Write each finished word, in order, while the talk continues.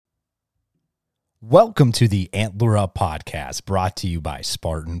Welcome to the Antler Up Podcast, brought to you by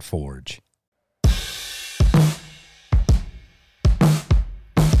Spartan Forge.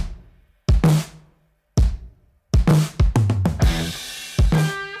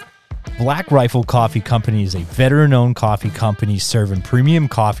 Black Rifle Coffee Company is a veteran-owned coffee company serving premium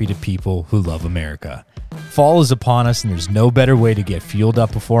coffee to people who love America. Fall is upon us, and there's no better way to get fueled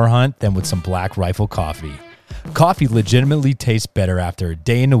up before a hunt than with some Black Rifle coffee. Coffee legitimately tastes better after a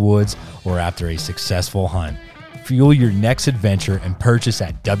day in the woods or after a successful hunt. Fuel your next adventure and purchase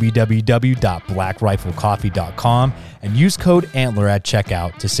at www.blackriflecoffee.com and use code ANTLER at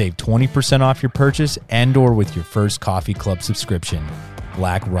checkout to save 20% off your purchase and or with your first coffee club subscription.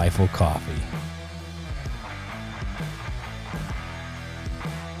 Black Rifle Coffee.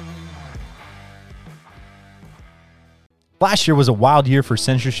 Last year was a wild year for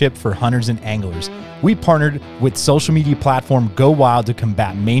censorship for hunters and anglers. We partnered with social media platform Go Wild to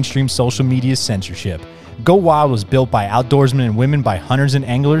combat mainstream social media censorship. Go Wild was built by outdoorsmen and women by hunters and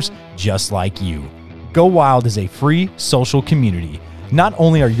anglers just like you. Go Wild is a free social community. Not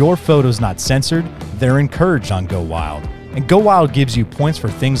only are your photos not censored, they're encouraged on Go Wild. And Go Wild gives you points for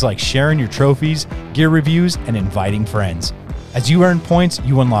things like sharing your trophies, gear reviews, and inviting friends. As you earn points,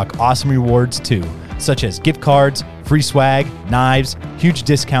 you unlock awesome rewards too, such as gift cards, free swag, knives, huge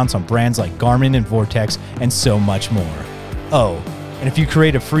discounts on brands like Garmin and Vortex, and so much more. Oh, and if you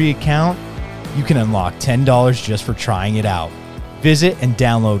create a free account, you can unlock $10 just for trying it out. Visit and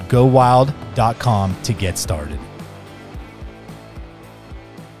download GoWild.com to get started.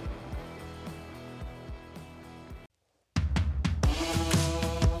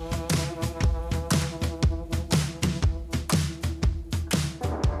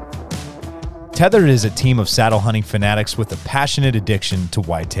 Tethered is a team of saddle hunting fanatics with a passionate addiction to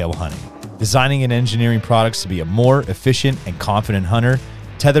whitetail hunting. Designing and engineering products to be a more efficient and confident hunter,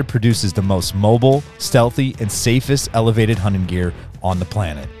 Tethered produces the most mobile, stealthy, and safest elevated hunting gear on the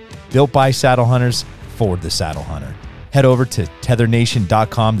planet. Built by saddle hunters for the saddle hunter. Head over to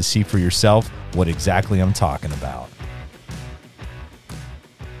tethernation.com to see for yourself what exactly I'm talking about.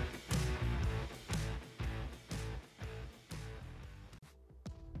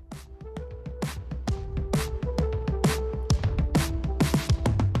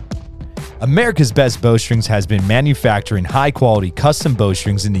 America's Best Bowstrings has been manufacturing high-quality custom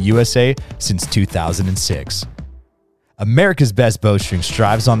bowstrings in the USA since 2006. America's Best Bowstrings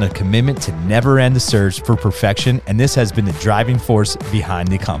strives on the commitment to never end the search for perfection, and this has been the driving force behind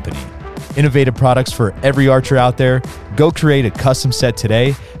the company. Innovative products for every archer out there. Go create a custom set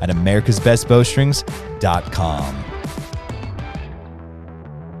today at americasbestbowstrings.com.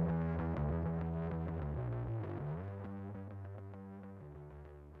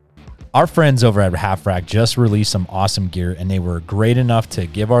 Our friends over at Half Rack just released some awesome gear, and they were great enough to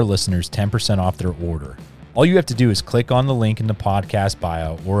give our listeners 10% off their order. All you have to do is click on the link in the podcast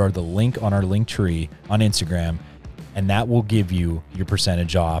bio or the link on our link tree on Instagram, and that will give you your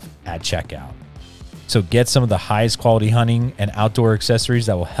percentage off at checkout. So get some of the highest quality hunting and outdoor accessories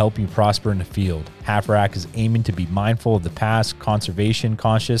that will help you prosper in the field. Half Rack is aiming to be mindful of the past, conservation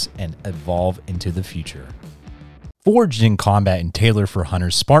conscious, and evolve into the future. Forged in combat and tailored for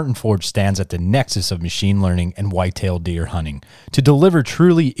hunters, Spartan Forge stands at the nexus of machine learning and whitetail deer hunting to deliver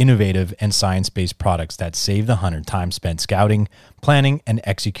truly innovative and science-based products that save the hunter time spent scouting, planning, and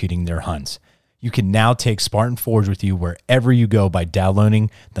executing their hunts. You can now take Spartan Forge with you wherever you go by downloading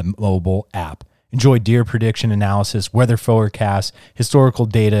the mobile app. Enjoy deer prediction analysis, weather forecasts, historical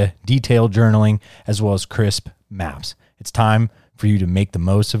data, detailed journaling, as well as crisp maps. It's time for you to make the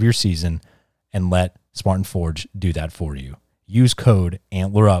most of your season and let Spartan Forge do that for you. Use code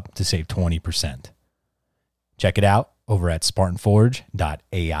ANTLERUP to save 20%. Check it out over at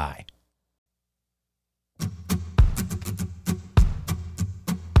spartanforge.ai.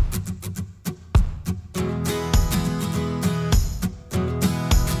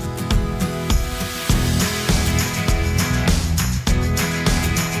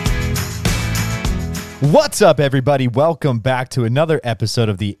 What's up, everybody? Welcome back to another episode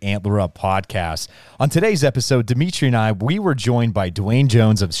of the Antler Up Podcast. On today's episode, Dimitri and I, we were joined by Dwayne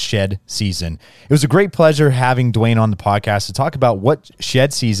Jones of Shed Season. It was a great pleasure having Dwayne on the podcast to talk about what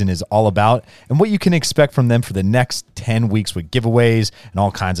Shed Season is all about and what you can expect from them for the next 10 weeks with giveaways and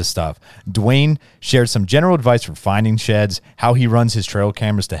all kinds of stuff. Dwayne shared some general advice for finding sheds, how he runs his trail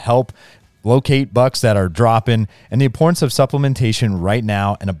cameras to help locate bucks that are dropping, and the importance of supplementation right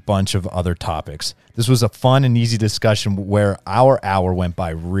now, and a bunch of other topics. This was a fun and easy discussion where our hour went by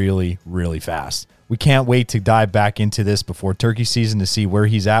really, really fast. We can't wait to dive back into this before turkey season to see where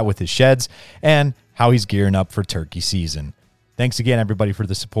he's at with his sheds and how he's gearing up for turkey season. Thanks again, everybody, for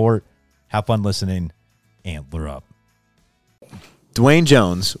the support. Have fun listening. Antler up. Dwayne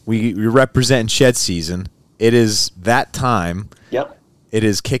Jones, we represent shed season. It is that time. Yep. It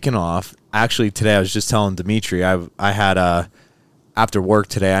is kicking off. Actually, today I was just telling Dimitri, I had after work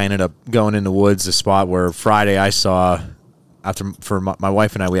today, I ended up going in the woods, a spot where Friday I saw, for my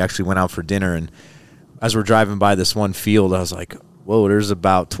wife and I, we actually went out for dinner, and as we're driving by this one field, I was like, whoa, there's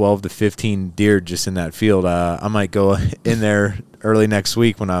about 12 to 15 deer just in that field. I might go in there early next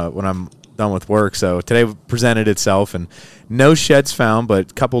week when I'm done with work. So today presented itself, and no sheds found,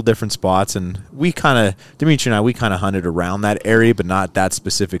 but a couple different spots. And Dimitri and I, we kind of hunted around that area, but not that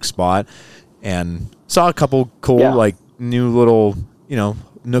specific spot, and saw a couple cool, like new little,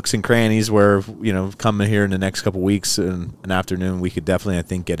 nooks and crannies where, coming here in the next couple weeks in an afternoon, we could definitely, I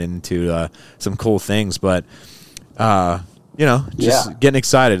think, get into some cool things. But, getting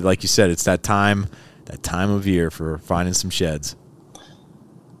excited. Like you said, it's that time of year for finding some sheds.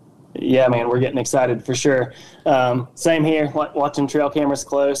 Yeah, man, we're getting excited for sure. Same here, watching trail cameras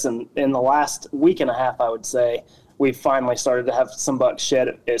close. And in the last week and a half, I would say, we've finally started to have some bucks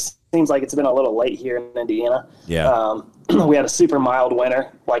shed. It seems like it's been a little late here in Indiana. Yeah. We had a super mild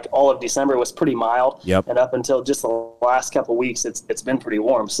winter. Like all of December was pretty mild. Yep. And up until just the last couple of weeks, it's been pretty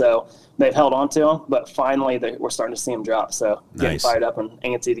warm. So they've held on to them, but finally we're starting to see them drop. So getting fired up and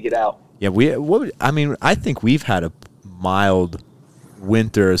antsy to get out. Yeah, I think we've had a mild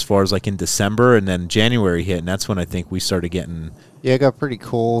winter as far as like in December, and then January hit, and that's when I think we started getting. Yeah, it got pretty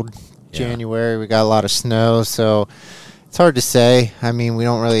cold. January, we got a lot of snow, so it's hard to say. I mean, we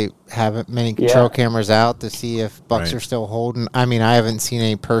don't really have many trail cameras out to see if bucks are still holding. I mean, I haven't seen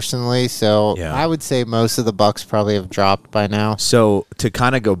any personally, so I would say most of the bucks probably have dropped by now. So to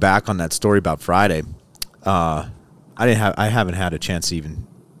kind of go back on that story about Friday, I haven't had a chance to even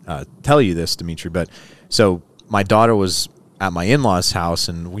tell you this, Dimitri, but so my daughter was at my in-laws' house,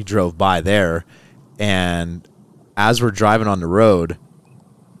 and we drove by there, and as we're driving on the road,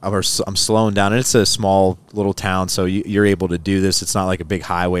 I'm slowing down, and it's a small little town, so you're able to do this. It's not like a big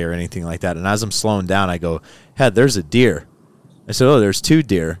highway or anything like that. And as I'm slowing down, I go, "Head, there's a deer." I said, "Oh, there's two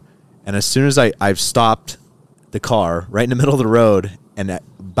deer." And as soon as I've stopped the car right in the middle of the road, and at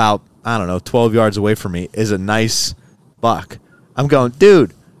about, 12 yards away from me is a nice buck. I'm going,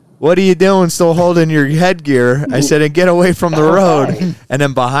 "Dude, what are you doing still holding your headgear?" I said, "And get away from the road." And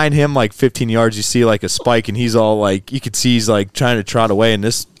then behind him, like 15 yards, you see like a spike, and he's all like, you could see he's like trying to trot away. And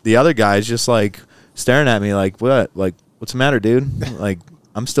the other guy's just like staring at me like, "What? Like, what's the matter, dude?" Like,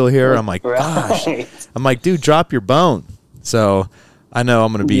 I'm still here. I'm like, gosh. I'm like, "Dude, drop your bone." So I know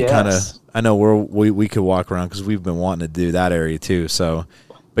I'm going to be I know we could walk around because we've been wanting to do that area too. So,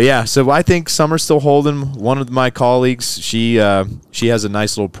 but yeah, so I think Summer's still holding. One of my colleagues, she has a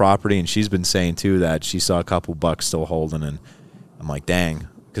nice little property, and she's been saying too that she saw a couple bucks still holding, and I'm like, dang,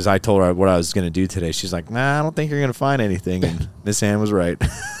 because I told her what I was going to do today. She's like, "Nah, I don't think you're going to find anything," and Miss Ann was right.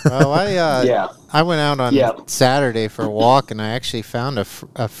 Well, I went out on Saturday for a walk, and I actually found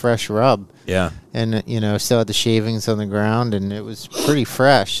a fresh rub. Yeah. And, still had the shavings on the ground, and it was pretty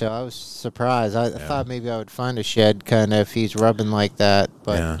fresh, so I was surprised. I thought maybe I would find a shed kind of if he's rubbing like that.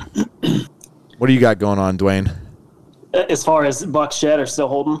 But What do you got going on, Dwayne? As far as buck shed are still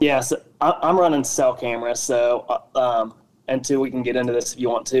holding? Yeah, so I'm running cell cameras, so until we can get into this if you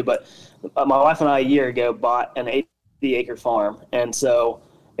want to, but my wife and I a year ago bought an 80-acre farm, and so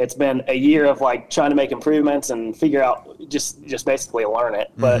it's been a year of like trying to make improvements and figure out just basically learn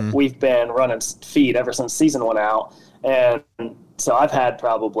it. But we've been running feed ever since season went out, and so I've had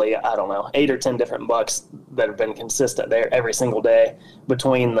probably 8 or 10 different bucks that have been consistent there every single day.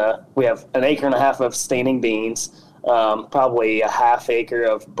 We have an acre and a half of staining beans, probably a half acre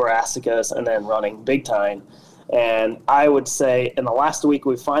of brassicas, and then running big tine. And I would say in the last week,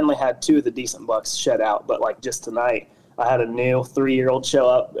 we finally had 2 of the decent bucks shed out. But like just tonight, I had a new 3-year-old show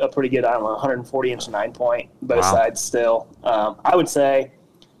up, a pretty good, 140-inch 9-point, both sides still. I would say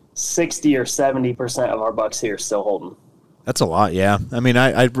 60 or 70% of our bucks here still holding. That's a lot, yeah. I mean,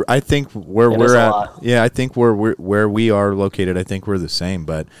 I think where we're at, I think where we are located, I think we're the same.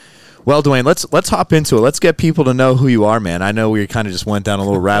 But, well, Dwayne, let's hop into it. Let's get people to know who you are, man. I know we kind of just went down a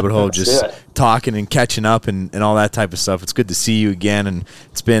little rabbit hole, just talking and catching up and all that type of stuff. It's good to see you again, and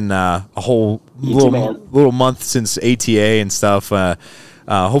it's been a whole little month since ATA and stuff.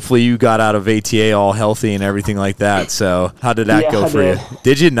 Hopefully you got out of ATA all healthy and everything like that. So how did that go for you?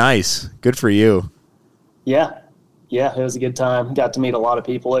 Did you? Nice. Good for you. Yeah, it was a good time. Got to meet a lot of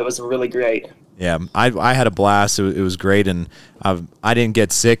people. It was really great. Yeah, I had a blast. It was great, and I didn't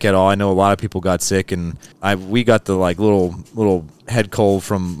get sick at all. I know a lot of people got sick, and we got the like little head cold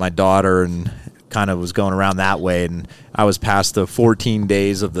from my daughter, and kind of was going around that way, and I was past the 14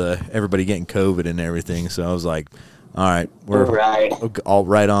 days of everybody getting COVID and everything. So I was like, all right, we're all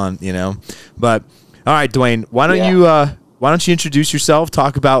right on, But all right, Dwayne, why don't you introduce yourself?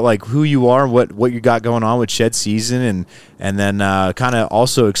 Talk about like who you are, what you got going on with Shed Season, and then kind of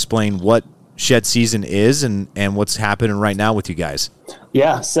also explain what Shed Season is and what's happening right now with you guys.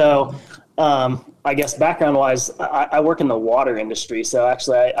 Yeah. So, I guess background-wise, I work in the water industry. So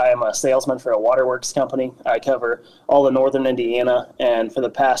actually, I am a salesman for a waterworks company. I cover all of northern Indiana, and for the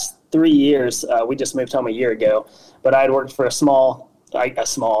past 3 years, we just moved home a year ago. But I had worked for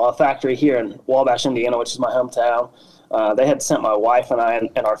a factory here in Wabash, Indiana, which is my hometown. They had sent my wife and I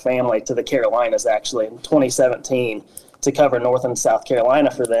and our family to the Carolinas actually in 2017 to cover North and South Carolina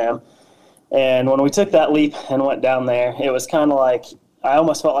for them. And when we took that leap and went down there, it was kind of like, I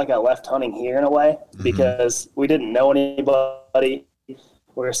almost felt like I left hunting here in a way, because we didn't know anybody. We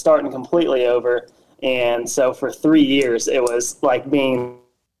were starting completely over. And so for 3 years, it was like being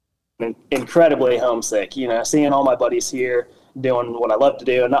incredibly homesick, seeing all my buddies here, doing what I love to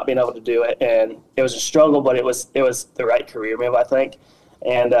do and not being able to do it. And it was a struggle, but it was the right career move, I think.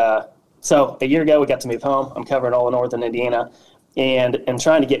 And so a year ago, we got to move home. I'm covering all of northern Indiana and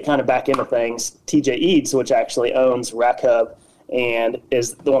trying to get kind of back into things. TJ Eads, which actually owns Rack Hub and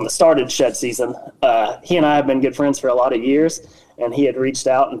is the one that started Shed Season, he and I have been good friends for a lot of years, and he had reached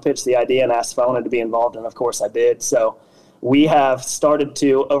out and pitched the idea and asked if I wanted to be involved, and of course I did. So we have started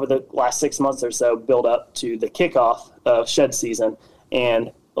to, over the last 6 months or so, build up to the kickoff of Shed Season.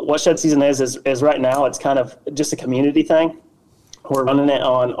 And what Shed Season is right now, it's kind of just a community thing. We're running it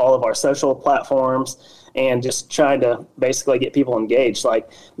on all of our social platforms and just trying to basically get people engaged. Like,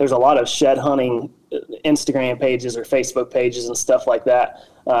 there's a lot of shed hunting Instagram pages or Facebook pages and stuff like that.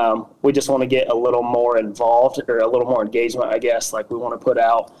 We just want to get a little more involved, or a little more engagement, I guess. Like, we want to put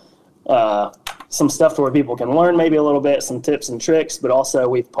out some stuff where people can learn maybe a little bit, some tips and tricks, but also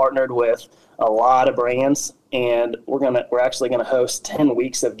we've partnered with a lot of brands, and we're actually gonna host 10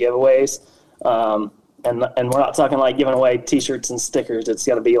 weeks of giveaways. And we're not talking like giving away t-shirts and stickers. It's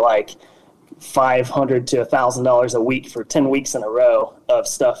gonna be like $500 to $1,000 a week for 10 weeks in a row of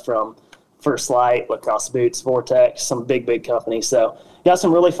stuff from First Light, Lacrosse Boots, Vortex, some big companies. So got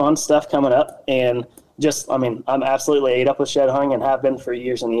some really fun stuff coming up, and I'm absolutely ate up with shed hunting and have been for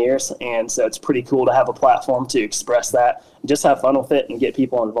years and years. And so it's pretty cool to have a platform to express that, just have fun with it and get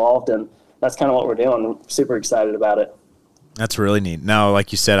people involved. And that's kind of what we're doing. I'm super excited about it. That's really neat. Now,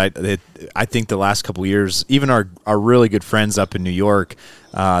 like you said, I think the last couple of years, even our really good friends up in New York,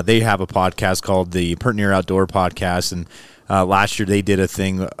 they have a podcast called the Pert Near Outdoor Podcast. And last year they did a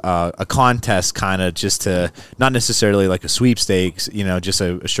thing, a contest kind of, just to, not necessarily like a sweepstakes, just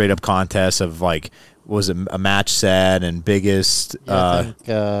a straight up contest of like, was it a match set and biggest? I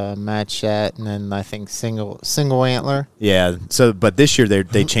think match set, and then I think single antler. Yeah. So, but this year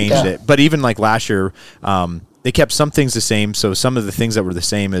they changed it. But even like last year, they kept some things the same. So some of the things that were the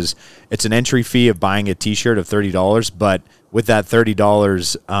same is it's an entry fee of buying a T-shirt of $30, but with that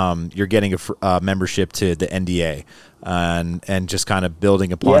 $30, you're getting a membership to the NDA, and just kind of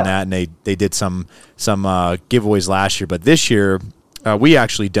building upon that. And they did some giveaways last year, but this year we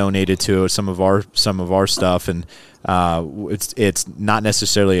actually donated to some of our stuff, and it's not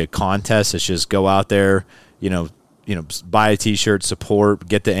necessarily a contest. It's just go out there, buy a T-shirt, support,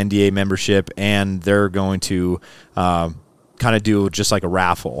 get the NDA membership, and they're going to kind of do just like a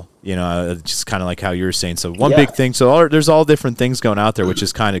raffle, just kind of like how you were saying. So one big thing. So there's all different things going out there, which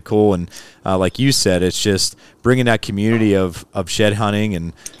is kind of cool. And like you said, it's just bringing that community of shed hunting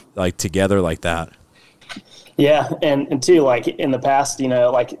and like together like that. Yeah, and too, like in the past,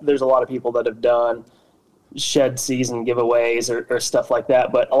 like there's a lot of people that have done Shed Season giveaways or stuff like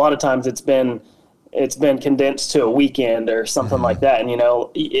that, but a lot of times it's been condensed to a weekend or something like that. And,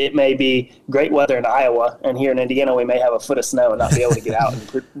 it may be great weather in Iowa, and here in Indiana, we may have a foot of snow and not be able to get out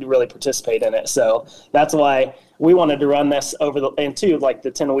and really participate in it. So that's why we wanted to run this and too, like the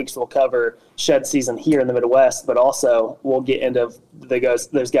 10 weeks will cover Shed Season here in the Midwest, but also we'll get into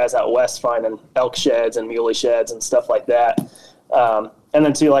those guys out west finding elk sheds and muley sheds and stuff like that. And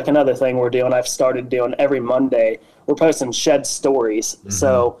then too, like another thing we're doing, I've started doing every Monday, we're posting shed stories. Mm-hmm.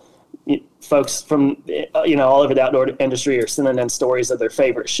 So folks from all over the outdoor industry are sending in stories of their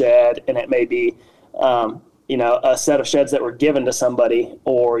favorite shed, and it may be a set of sheds that were given to somebody,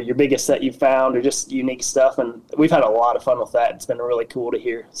 or your biggest set you found, or just unique stuff. And we've had a lot of fun with that. It's been really cool to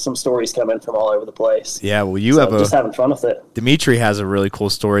hear some stories come in from all over the place. Yeah, well, just having fun with it. Dimitri has a really cool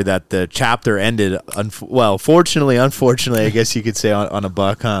story that the chapter ended unfortunately, I guess you could say, on a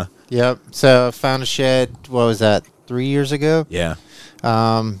buck, huh? Yep. So I found a shed. What was that? 3 years ago. Yeah.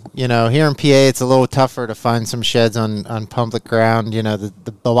 You know, here in PA, it's a little tougher to find some sheds on public ground. You know,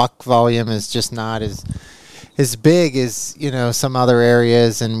 the buck volume is just not as big as, you know, some other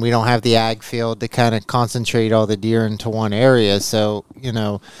areas, and we don't have the ag field to kind of concentrate all the deer into one area. So, you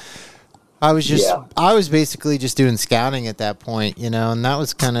know, I was basically just doing scouting at that point, you know, and that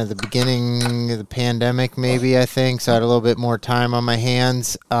was kind of the beginning of the pandemic, maybe, I think. So I had a little bit more time on my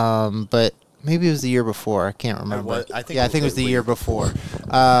hands. But maybe it was the year before. I can't remember. I think it was the year before.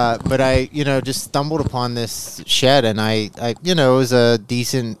 But I, you know, just stumbled upon this shed, and I, you know, it was a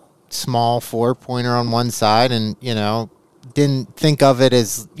decent small 4-pointer on one side, and, you know, didn't think of it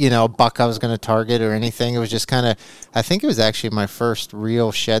as, you know, a buck I was going to target or anything. It was just kind of, I think it was actually my first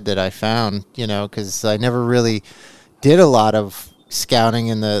real shed that I found, you know, because I never really did a lot of scouting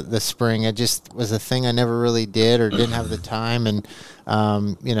in the spring. It just was a thing I never really did or didn't have the time. And,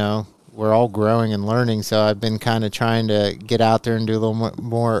 you know, we're all growing and learning. So I've been kind of trying to get out there and do a little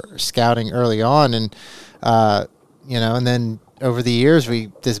more scouting early on. And, you know, and then over the years,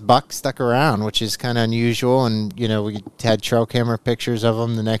 this buck stuck around, which is kind of unusual. And, you know, we had trail camera pictures of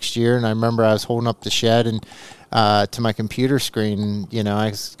him the next year. And I remember I was holding up the shed and to my computer screen. And, you know, I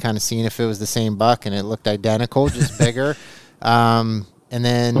was kind of seeing if it was the same buck, and it looked identical, just bigger. And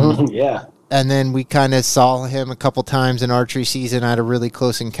then, yeah. And then we kind of saw him a couple times in archery season. I had a really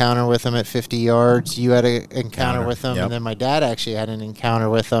close encounter with him at 50 yards. You had an encounter with him. Yep. And then my dad actually had an encounter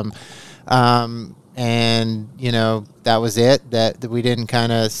with him. And, you know, that was it. That we didn't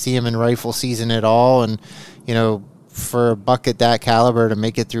kind of see him in rifle season at all. And, you know, for a buck at that caliber to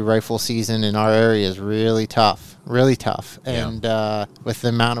make it through rifle season in our area is really tough. Really tough. Yeah. And with the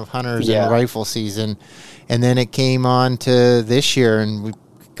amount of hunters in rifle season. And then it came on to this year, and we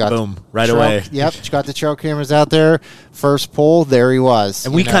got right away. Yep, got the trail cameras out there. First pull, there he was.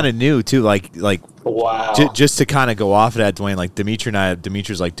 And we kind of knew too, like wow. Just to kind of go off of that, Dwayne. Like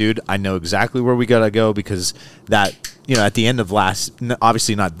Dimitri's like, dude, I know exactly where we gotta go, because that, you know, at the end of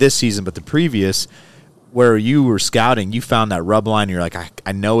obviously not this season, but the previous, where you were scouting, you found that rub line. You're like,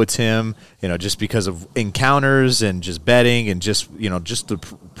 I know it's him, you know, just because of encounters and just bedding and just, you know, just the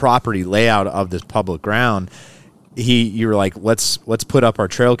property layout of this public ground. You were like, let's put up our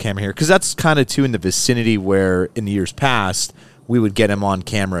trail camera here, because that's kind of too in the vicinity where in the years past we would get him on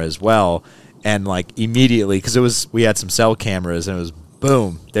camera as well, and like immediately, because we had some cell cameras, and it was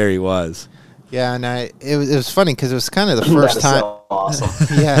boom, there he was. Yeah, and it was funny because it was kind of the first time. So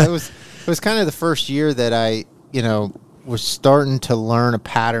awesome. Yeah, it was kind of the first year that I, you know, was starting to learn a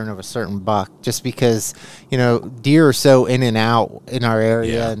pattern of a certain buck, just because, you know, deer are so in and out in our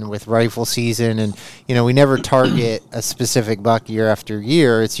area, and with rifle season, and, you know, we never target a specific buck year after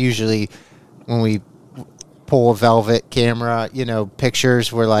year. It's usually when we pull a velvet camera, you know,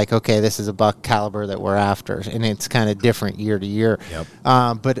 pictures, we're like, okay, this is a buck caliber that we're after, and it's kind of different year to year. Yep.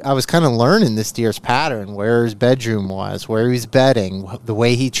 But I was kind of learning this deer's pattern, where his bedroom was, where he was bedding, the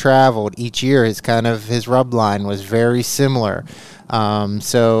way he traveled each year. His rub line was very similar.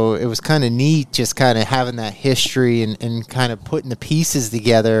 So it was kind of neat, just kind of having that history and kind of putting the pieces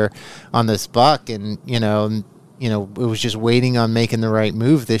together on this buck. And you know, it was just waiting on making the right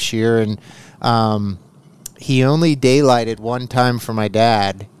move this year. And he only daylighted one time for my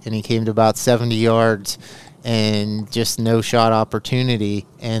dad, and he came to about 70 yards and just no shot opportunity.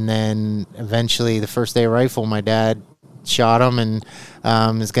 And then eventually the first day of rifle, my dad shot him and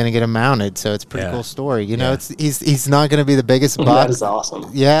is going to get him mounted. So it's a pretty cool story. You know, he's not going to be the biggest buck. That is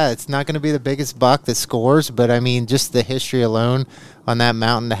awesome. Yeah, it's not going to be the biggest buck that scores, but I mean, just the history alone on that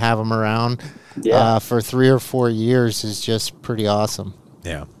mountain to have him around for 3 or 4 years is just pretty awesome.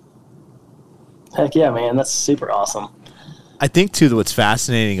 Yeah. Heck yeah, man. That's super awesome. I think, too, what's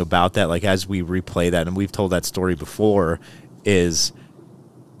fascinating about that, like as we replay that, and we've told that story before, is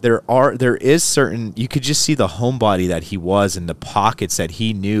there is certain, you could just see the homebody that he was in the pockets that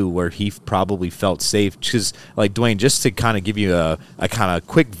he knew where he probably felt safe. Because, like, Dwayne, just to kind of give you a kind of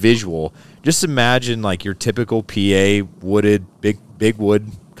quick visual, just imagine like your typical PA wooded, big wood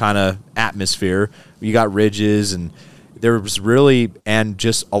kind of atmosphere. You got ridges, and there was really, and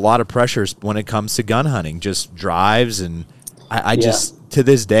just a lot of pressures when it comes to gun hunting, just drives. And I just, to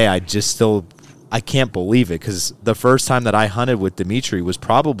this day, I can't believe it, because the first time that I hunted with Dimitri was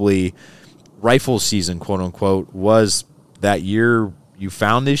probably rifle season, quote unquote, was that year you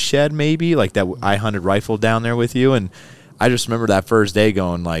found this shed, maybe, like that I hunted rifle down there with you. And I just remember that first day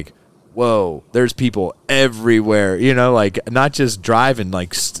going like, whoa, there's people everywhere, you know, like not just driving,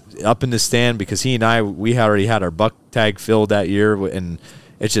 like up in the stand, because he and I, we already had our buck tag filled that year. And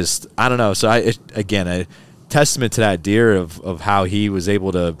it's just, I don't know. So again, a testament to that deer of how he was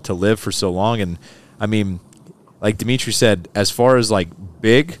able to live for so long. And I mean, like Dimitri said, as far as like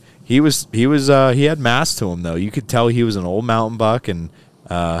big, he had mass to him though. You could tell he was an old mountain buck, and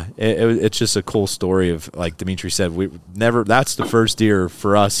it's just a cool story of, like Dimitri said, that's the first deer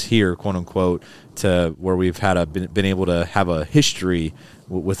for us here, quote unquote, to where we've had been able to have a history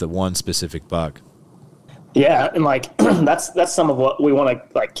with a one specific buck. Yeah, and like that's some of what we want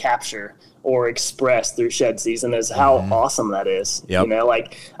to like capture or express through shed season is how awesome that is. Yep. You know,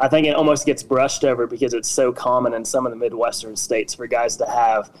 like I think it almost gets brushed over because it's so common in some of the Midwestern states for guys to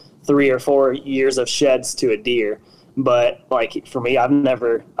have 3 or 4 years of sheds to a deer. But like for me, I've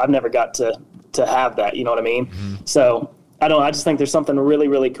never got to have that. You know what I mean? Mm-hmm. So I don't know. I just think there's something really,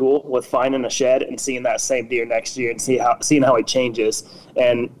 really cool with finding a shed and seeing that same deer next year and seeing how he changes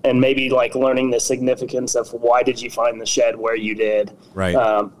and maybe like learning the significance of why did you find the shed where you did. Right.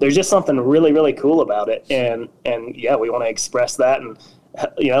 There's just something really, really cool about it. And yeah, we want to express that and,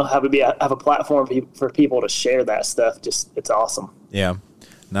 you know, have a platform for people to share that stuff. Just, it's awesome. Yeah.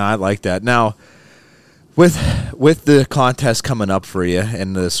 No, I like that. Now, with the contest coming up for you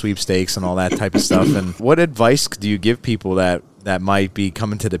and the sweepstakes and all that type of stuff, and what advice do you give people that might be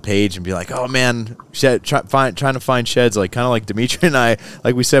coming to the page and be like, oh man, trying to find sheds, like kind of like Dimitri and I,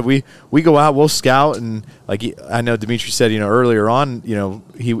 like we said, we go out, we'll scout, and like I know Dimitri said, you know, earlier on, you know,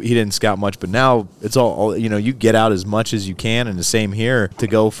 he didn't scout much, but now it's all you know, you get out as much as you can, and the same here. To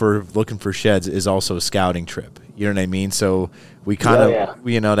go for looking for sheds is also a scouting trip. You know what I mean? So we kind of,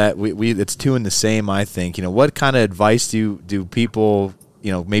 you know, that we it's two in the same, I think. You know, what kind of advice do people,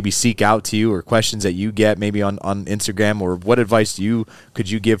 you know, maybe seek out to you, or questions that you get maybe on Instagram, or what advice could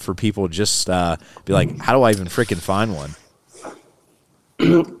you give for people just be like, how do I even freaking find one?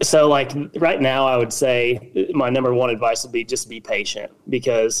 So like right now, I would say my number one advice would be just be patient,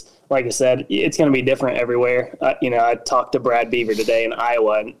 because like I said, it's going to be different everywhere. You know, I talked to Brad Beaver today in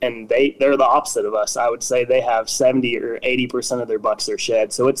Iowa, and they're the opposite of us. I would say they have 70 or 80% of their bucks are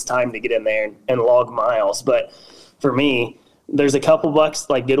shed. So it's time to get in there and log miles. But for me, there's a couple bucks,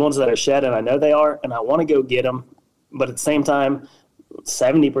 like good ones that are shed, and I know they are, and I want to go get them. But at the same time,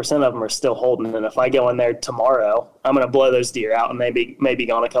 70% of them are still holding. And if I go in there tomorrow, I'm going to blow those deer out, and they may be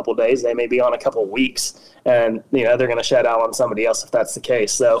gone a couple of days. They may be on a couple of weeks, and, you know, they're going to shed out on somebody else if that's the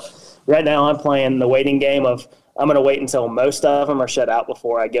case. So right now I'm playing the waiting game of I'm going to wait until most of them are shed out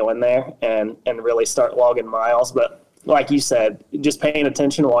before I go in there and really start logging miles. But like you said, just paying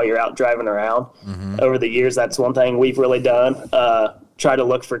attention while you're out driving around. Mm-hmm. Over the years, that's one thing we've really done. Try to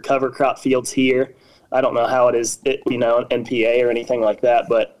look for cover crop fields here. I don't know how it is, you know, NPA or anything like that,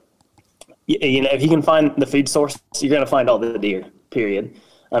 but you know, if you can find the food source, you're going to find all the deer, period.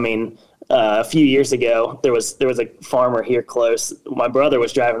 I mean, a few years ago, there was a farmer here close. My brother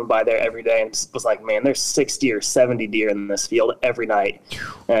was driving by there every day and was like, man, there's 60 or 70 deer in this field every night.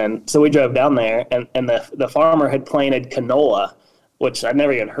 And so we drove down there, and the farmer had planted canola, which I'd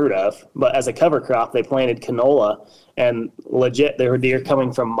never even heard of, but as a cover crop, they planted canola, and legit, there were deer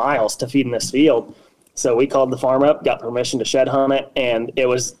coming from miles to feed in this field. So we called the farm up, got permission to shed hunt it, and it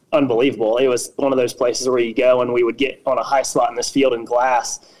was unbelievable. It was one of those places where you go and we would get on a high spot in this field in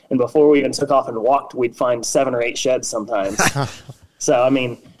glass, and before we even took off and walked, we'd find 7 or 8 sheds sometimes. So, I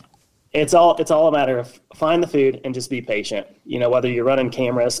mean, it's all a matter of find the food and just be patient. You know, whether you're running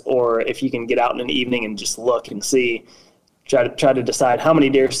cameras or if you can get out in an evening and just look and see, try to decide how many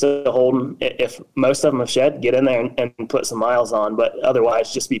deer are still holding. If most of them have shed, get in there and put some miles on, but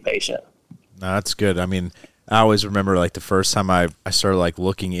otherwise just be patient. No, that's good. I mean, I always remember like the first time I started like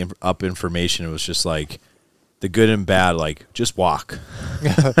looking up information, it was just like the good and bad, like just walk,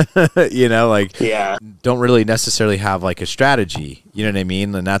 you know, like don't really necessarily have like a strategy, you know what I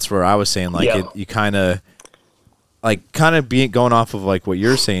mean? And that's where I was saying like you kind of being going off of like what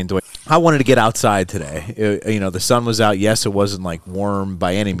you're saying, Dwayne. I wanted to get outside today. You know, the sun was out. Yes, it wasn't like warm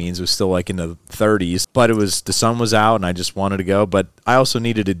by any means. It was still like in the 30s, but the sun was out and I just wanted to go. But I also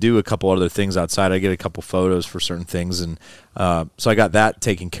needed to do a couple other things outside. I get a couple photos for certain things. And so I got that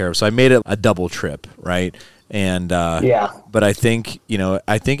taken care of. So I made it a double trip, right? And but I think, you know,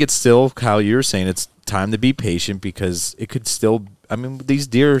 it's still, Kyle, you're saying it's time to be patient, because it could still, I mean, these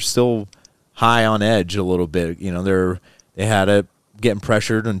deer are still high on edge a little bit. You know, they had it getting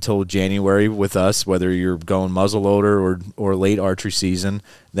pressured until January with us, whether you're going muzzleloader or late archery season.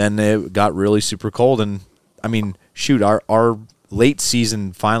 Then it got really super cold, and I mean, shoot, our late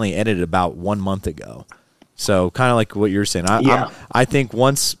season finally ended about 1 month ago. So kind of like what you're saying. I think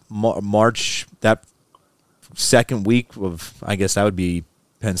once March, that second week of, I guess that would be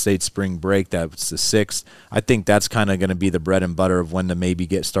Penn State spring break. That's the 6th. I think that's kind of going to be the bread and butter of when to maybe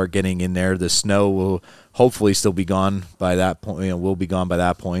start getting in there. The snow will hopefully still be gone by that point. Will be gone by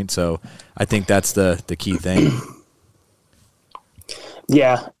that point. So I think that's the key thing.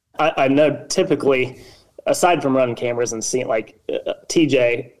 Yeah, I know typically, aside from running cameras and seeing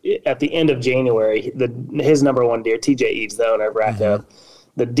TJ at the end of January, his number one deer, TJ Eads, the owner of Racco,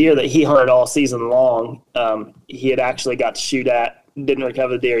 the deer that he hunted all season long, he had actually got to shoot at, didn't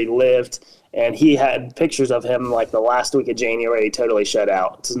recover the deer, he lived, and he had pictures of him like the last week of January, he totally shut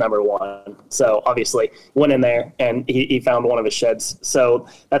out. It's his number one. So obviously went in there and he found one of his sheds. So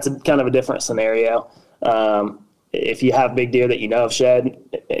that's kind of a different scenario. If you have big deer that you know have shed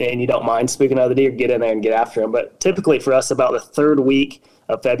and you don't mind spooking other deer, get in there and get after them. But typically for us, about the 3rd week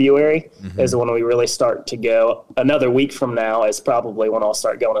of February is when we really start to go. Another week from now is probably when I'll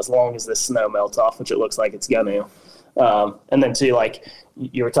start going, as long as the snow melts off, which it looks like it's going to. And then too, like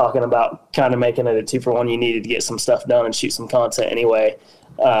you were talking about kind of making it a 2-for-1, you needed to get some stuff done and shoot some content anyway.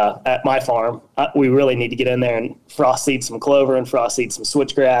 At my farm, we really need to get in there and frost seed some clover and frost seed some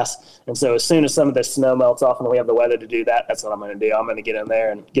switchgrass. And so as soon as some of this snow melts off and we have the weather to do that, that's what I'm going to do. I'm going to get in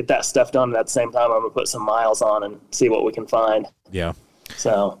there and get that stuff done. And at the same time, I'm going to put some miles on and see what we can find. Yeah.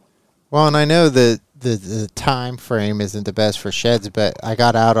 So. Well, and I know that the time frame isn't the best for sheds, but I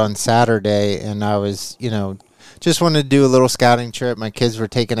got out on Saturday and I was, just wanted to do a little scouting trip. My kids were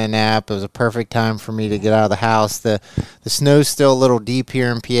taking a nap. It was a perfect time for me to get out of the house. The snow's still a little deep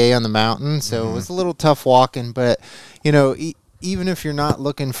here in PA on the mountain, so it was a little tough walking. But, even if you're not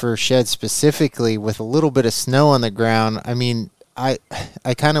looking for sheds specifically with a little bit of snow on the ground, I mean, I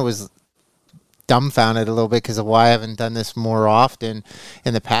kind of was dumbfounded a little bit because of why I haven't done this more often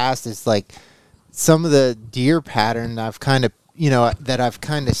in the past. It's like some of the deer pattern I've kind of, that I've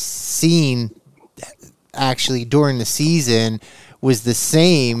kind of seen actually during the season was the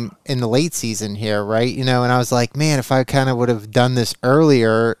same in the late season here, right? And I was like, man, if I kind of would have done this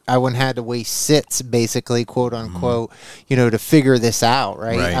earlier, I wouldn't have had to waste sits, basically, quote unquote, to figure this out,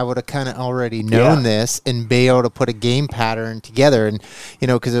 right? I would have kind of already known this and be able to put a game pattern together. And,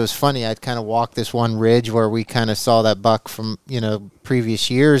 because it was funny, I'd kind of walked this one ridge where we kind of saw that buck from,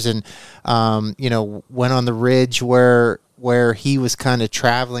 previous years and, went on the ridge where he was kind of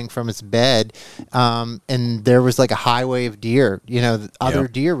traveling from his bed, and there was like a highway of deer. Other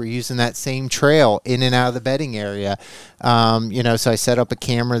deer were using that same trail in and out of the bedding area. So I set up a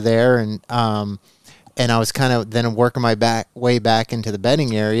camera there, and I was kind of then working my way back into the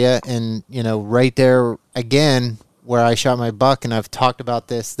bedding area, and right there again where I shot my buck, and I've talked about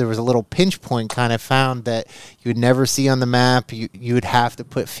this, there was a little pinch point kind of found that you would never see on the map. You would have to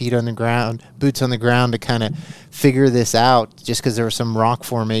put boots on the ground to kind of figure this out, just because there were some rock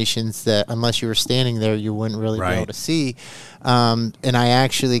formations that unless you were standing there, you wouldn't really be able to see. And I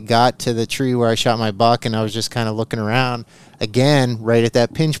actually got to the tree where I shot my buck, and I was just kind of looking around again, right at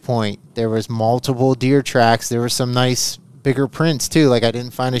that pinch point. There was multiple deer tracks. There were some nice bigger prints too. Like I didn't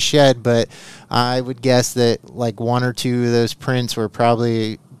find a shed, but I would guess that like 1 or 2 of those prints were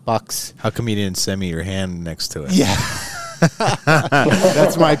probably bucks. How come you didn't send me your hand next to it? Yeah.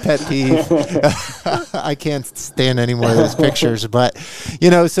 That's my pet peeve. I can't stand any more of those pictures, but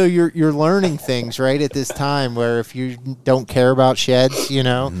so you're learning things right at this time where if you don't care about sheds,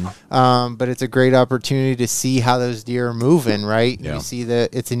 but it's a great opportunity to see how those deer are moving, right? You see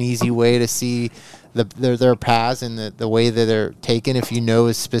that it's an easy way to see their paths and the way that they're taken. If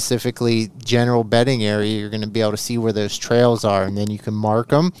is specifically general bedding area, you're going to be able to see where those trails are, and then you can mark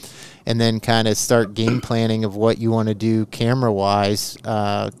them and then kind of start game planning of what you want to do camera-wise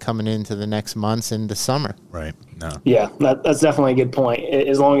coming into the next months in the summer. Right. No. Yeah, that's definitely a good point.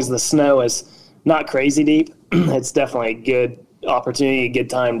 As long as the snow is not crazy deep, it's definitely a good opportunity, a good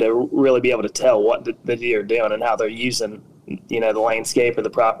time to really be able to tell what the deer are doing and how they're using, the landscape or the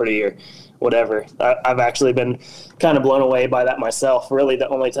property or whatever. I've actually been kind of blown away by that myself. Really, the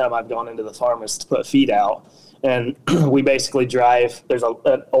only time I've gone into the farm is to put feed out. And we basically drive, there's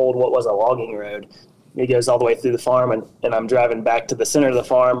an old, what was a logging road. It goes all the way through the farm, and I'm driving back to the center of the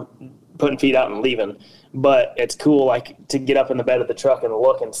farm, putting feed out and leaving. But it's cool, like, to get up in the bed of the truck and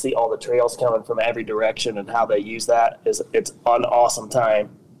look and see all the trails coming from every direction and how they use that. It's an awesome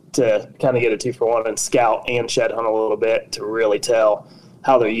time to kind of get a 2-for-1 and scout and shed hunt a little bit to really tell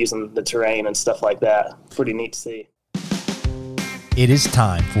how they're using the terrain and stuff like that. Pretty neat to see. It is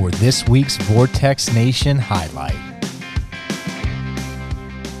time for this week's Vortex Nation highlight.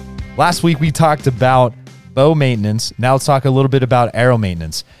 Last week we talked about bow maintenance. Now let's talk a little bit about arrow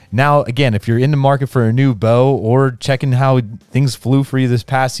maintenance. Now, again, if you're in the market for a new bow or checking how things flew for you this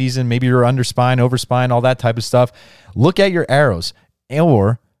past season, maybe you're under spine, over spine, all that type of stuff, look at your arrows.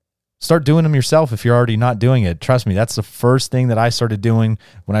 or start doing them yourself if you're already not doing it. Trust me, that's the first thing that I started doing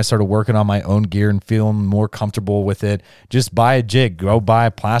when I started working on my own gear and feeling more comfortable with it. Just buy a jig, go buy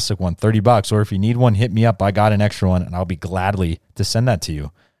a plastic one, $30. Or if you need one, hit me up. I got an extra one and I'll be gladly to send that to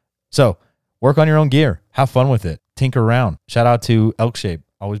you. So work on your own gear. Have fun with it. Tinker around. Shout out to Elk Shape.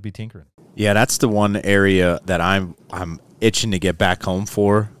 Always be tinkering. Yeah, that's the one area that I'm itching to get back home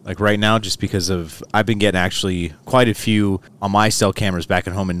for, like right now, just because of I've been getting actually quite a few on my cell cameras back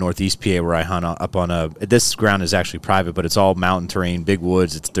at home in Northeast PA where I hunt up on this ground is actually private, but it's all mountain terrain, big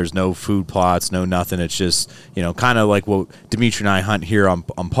woods. There's no food plots, no nothing. It's just, kind of like what Dimitri and I hunt here on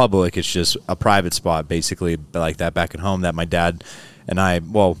public. It's just a private spot, basically, like that back at home that my dad and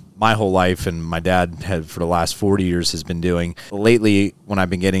my whole life and my dad had for the last 40 years has been doing. Lately, when I've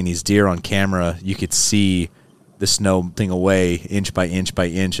been getting these deer on camera, you could see the snow thing away inch by inch by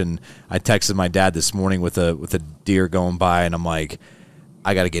inch. And I texted my dad this morning with a deer going by, and I'm like,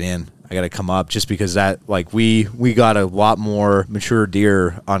 I got to get in. I got to come up, just because that, like, we got a lot more mature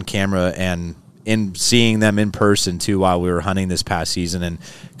deer on camera and in seeing them in person too while we were hunting this past season, and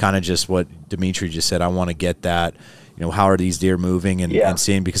kind of just what Dimitri just said. I want to get that, how are these deer moving and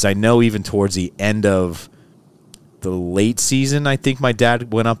seeing, because I know even towards the end of the late season, I think my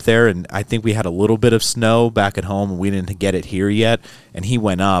dad went up there, and I think we had a little bit of snow back at home and we didn't get it here yet. And he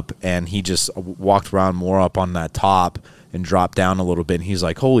went up and he just walked around more up on that top and dropped down a little bit. And he's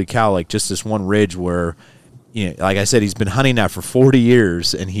like, holy cow, like just this one ridge where, like I said, he's been hunting that for 40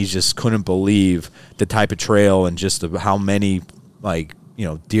 years and he just couldn't believe the type of trail and just how many, like,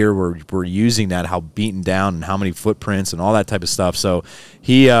 deer were using that, how beaten down and how many footprints and all that type of stuff. So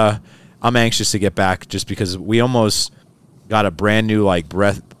I'm anxious to get back, just because we almost got a brand new like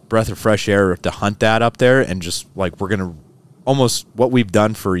breath of fresh air to hunt that up there, and just like we're gonna almost what we've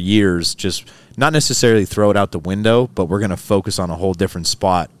done for years, just not necessarily throw it out the window, but we're gonna focus on a whole different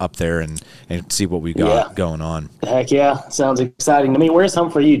spot up there and see what we got going on. Heck yeah, sounds exciting to me. Where's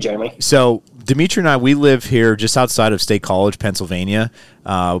home for you, Jeremy? So Dimitri and I, we live here just outside of State College, Pennsylvania,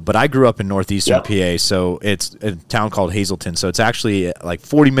 but I grew up in northeastern PA, so it's a town called Hazleton. So it's actually like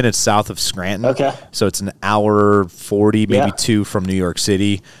 40 minutes south of Scranton. Okay. So it's an hour 40, maybe 2 from New York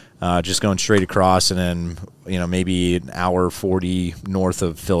City, just going straight across, and then maybe an hour 40 north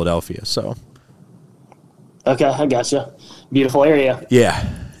of Philadelphia. So. Okay, I gotcha. Beautiful area. Yeah.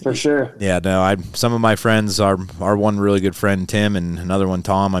 For sure. Yeah, no, some of my friends are one really good friend, Tim, and another one,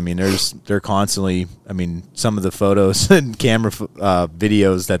 Tom. I mean, they're constantly, some of the photos and camera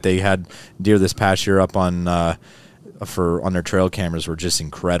videos that they had deer this past year up on their trail cameras were just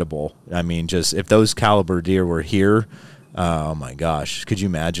incredible. I mean, just if those caliber deer were here, oh my gosh, could you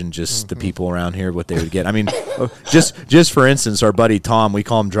imagine just the people around here, what they would get? I mean, just for instance, our buddy Tom, we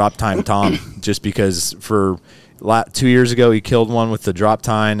call him Drop Time Tom, just because for 2 years ago he killed one with the drop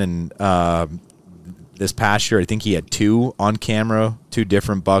tine, and this past year I think he had 2 on camera, 2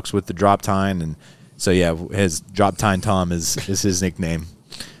 different bucks with the drop tine. And so his Drop Tine Tom is his nickname.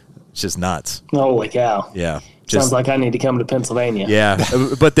 It's just nuts. Holy cow. Yeah. Sounds like I need to come to Pennsylvania. Yeah,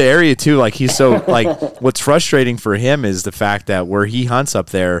 but the area too, like he's so like what's frustrating for him is the fact that where he hunts up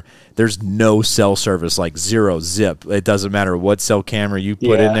there, there's no cell service, like zero zip. It doesn't matter what cell camera you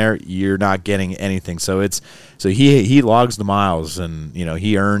put in there, you're not getting anything. So he logs the miles, and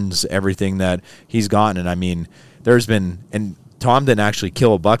he earns everything that he's gotten. And I mean, and Tom didn't actually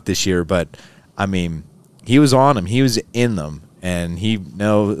kill a buck this year, but I mean, he was on them, he was in them. And he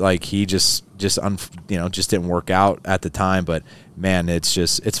just didn't work out at the time. But man,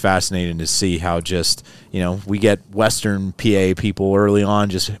 it's fascinating to see how just, we get Western PA people early on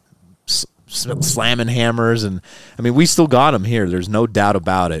just slamming hammers, and I mean, we still got them here. There's no doubt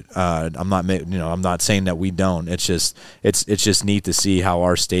about it. I'm not saying that we don't. It's just neat to see how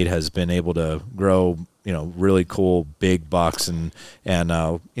our state has been able to grow, really cool big bucks and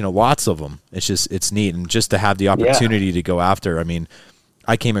lots of them. It's neat, and just to have the opportunity to go after. I mean,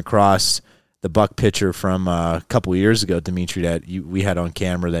 I came across the buck picture from a couple of years ago, Dimitri, that we had on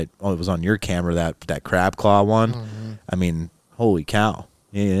camera. It was on your camera, that crab claw one. Mm-hmm. I mean, holy cow!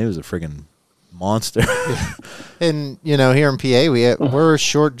 Yeah, it was a friggin' monster. And here in PA, we're a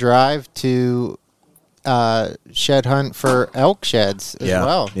short drive to shed hunt for elk sheds as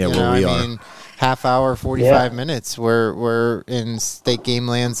well. Yeah, we are. Half hour, 45 minutes. We're in state game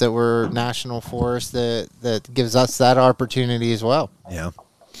lands that were national forest that gives us that opportunity as well. Yeah.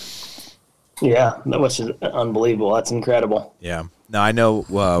 Yeah, which is unbelievable. That's incredible. Yeah. Now, I know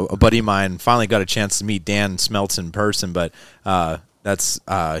a buddy of mine finally got a chance to meet Dan Smeltz in person, but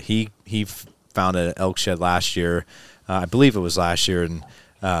he found an elk shed last year. I believe it was last year, and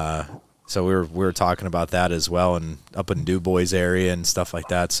So we were talking about that as well, and up in Du Bois area and stuff like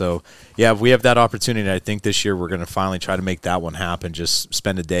that. So yeah, if we have that opportunity, I think this year we're going to finally try to make that one happen. Just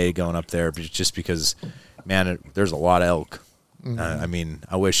spend a day going up there, just because, man, there's a lot of elk. I mean,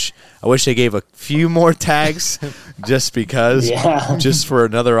 I wish they gave a few more tags, just because, just for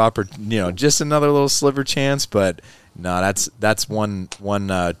another just another little sliver chance. But no, that's one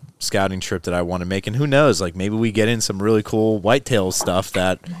scouting trip that I want to make. And who knows, like maybe we get in some really cool whitetail stuff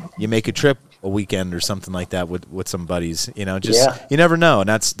that you make a trip a weekend or something like that with some buddies. You never know, and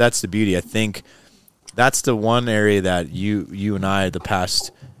that's the beauty. I think that's the one area that you and I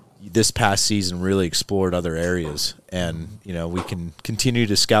this past season really explored other areas, and we can continue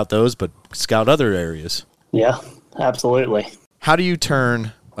to scout those, but scout other areas. Yeah, absolutely. How do you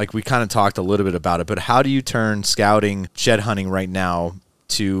turn, like we kind of talked a little bit about it, but how do you turn scouting shed hunting right now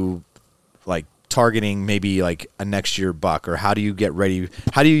to like targeting maybe like a next year buck, or how do you get ready?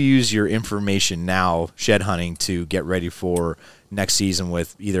 How do you use your information now shed hunting to get ready for next season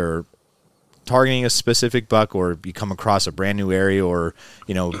with either targeting a specific buck, or you come across a brand new area, or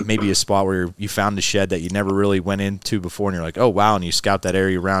maybe a spot where you found a shed that you never really went into before and you're like, oh wow, and you scout that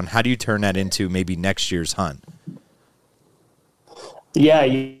area around? How do you turn that into maybe next year's hunt? Yeah,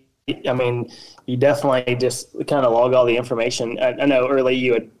 you definitely just kind of log all the information. I know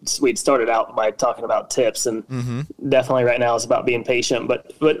early we'd started out by talking about tips, and definitely right now it's about being patient,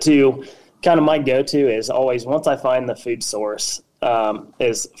 but to kind of my go-to is always, once I find the food source,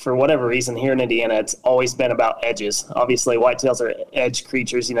 is for whatever reason here in Indiana, it's always been about edges. Obviously, whitetails are edge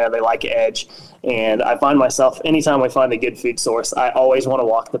creatures, they like edge. And I find myself, anytime I find a good food source, I always want to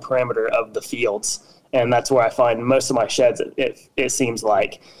walk the perimeter of the fields. And that's where I find most of my sheds, it seems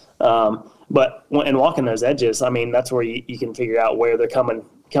like. But in walking those edges, I mean, that's where you can figure out where they're coming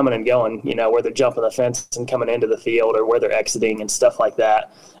and going, where they're jumping the fence and coming into the field, or where they're exiting and stuff like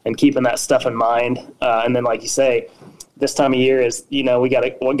that, and keeping that stuff in mind. And then, like you say, this time of year is, we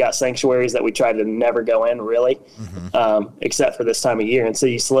got sanctuaries that we try to never go in really, except for this time of year. And so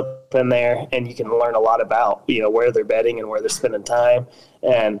you slip in there and you can learn a lot about, where they're bedding and where they're spending time,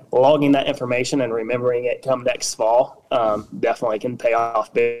 and logging that information and remembering it come next fall, definitely can pay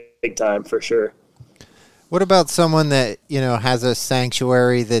off big time for sure. What about someone that, has a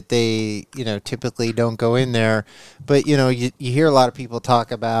sanctuary that they, typically don't go in there, but, you hear a lot of people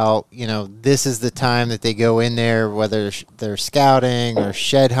talk about, this is the time that they go in there, whether they're scouting or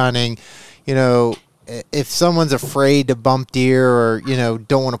shed hunting. If someone's afraid to bump deer, or,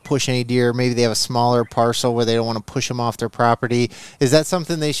 don't want to push any deer, maybe they have a smaller parcel where they don't want to push them off their property. Is that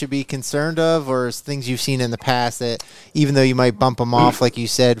something they should be concerned of, or is things you've seen in the past that even though you might bump them off, like you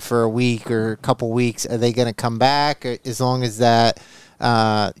said, for a week or a couple weeks, are they going to come back as long as that,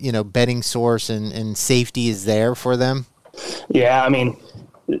 bedding source and safety is there for them? Yeah. I mean,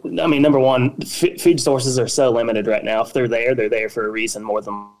 number one, food sources are so limited right now. If they're there for a reason, more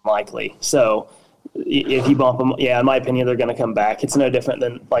than likely. So if you bump them, in my opinion, they're going to come back. It's no different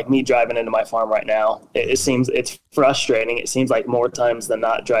than like me driving into my farm right now. It seems it's frustrating. It seems like more times than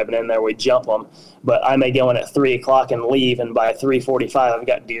not driving in there, we jump them, but I may go in at 3:00 and leave, and by 3:45, I've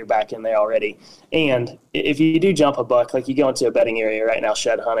got deer back in there already. And if you do jump a buck, like you go into a bedding area right now,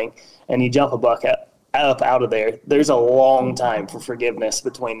 shed hunting, and you jump a buck up out of there, there's a long time for forgiveness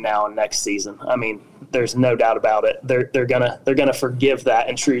between now and next season. I mean, there's no doubt about it. They're gonna forgive that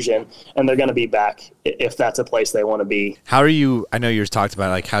intrusion, and they're gonna be back if that's a place they want to be. How are you? I know you talked about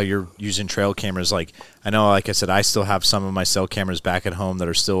like how you're using trail cameras. Like I know, like I said, I still have some of my cell cameras back at home that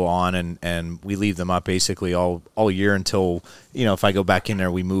are still on, and we leave them up basically all year until if I go back in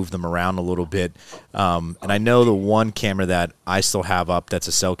there, we move them around a little bit. And I know the one camera that I still have up that's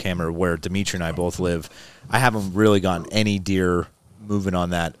a cell camera where Dimitri and I both live. I haven't really gotten any deer moving on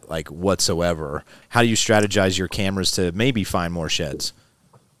that like whatsoever. How do you strategize your cameras to maybe find more sheds?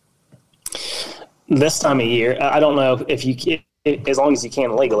 This time of year, I don't know if you can, as long as you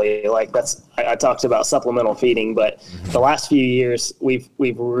can legally, like I talked about supplemental feeding, but the last few years we've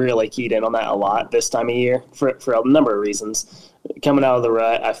really keyed in on that a lot this time of year for a number of reasons. Coming out of the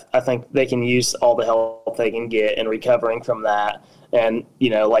rut, I think they can use all the help they can get and recovering from that. And,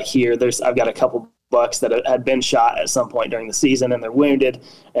 like here, I've got a couple bucks that had been shot at some point during the season, and they're wounded,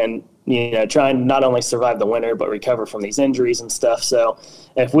 and trying to not only survive the winter but recover from these injuries and stuff. So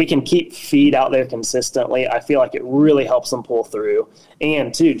if we can keep feed out there consistently, I feel like it really helps them pull through.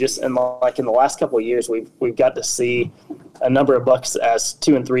 And too, just in the last couple of years, we've got to see a number of bucks as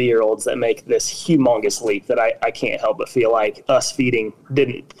 2 and 3 year olds that make this humongous leap that I can't help but feel like us feeding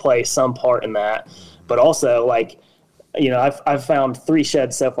didn't play some part in that. But also, I've found 3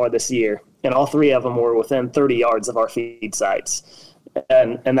 sheds so far this year, and all 3 of them were within 30 yards of our feed sites.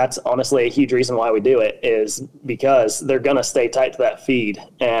 And that's honestly a huge reason why we do it, is because they're going to stay tight to that feed.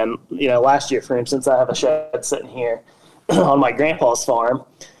 And, last year, for instance, I have a shed sitting here on my grandpa's farm.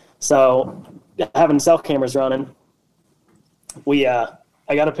 So having cell cameras running,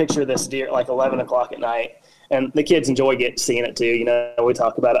 I got a picture of this deer at like 11 o'clock at night, and the kids enjoy seeing it too. We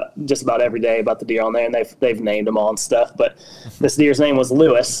talk about it just about every day about the deer on there, and they've named them all and stuff. But this deer's name was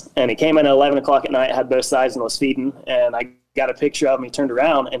Lewis, and he came in at 11 o'clock at night, had both sides, and was feeding. And I got a picture of him. He turned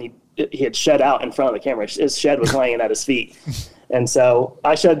around, and he had shed out in front of the camera. His shed was laying at his feet. And so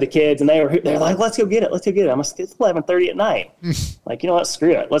I showed the kids, and they're like, let's go get it. Let's go get it. I'm like, it's 11:30 at night. Like, you know what?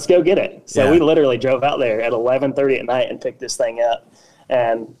 Screw it. Let's go get it. So we literally drove out there at 11:30 at night and picked this thing up.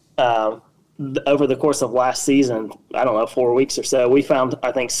 And over the course of last season, I don't know, 4 weeks or so, we found,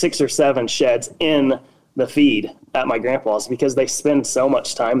 I think, 6 or 7 sheds in the feed at my grandpa's because they spend so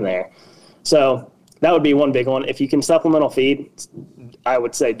much time there. So that would be one big one. If you can supplemental feed, I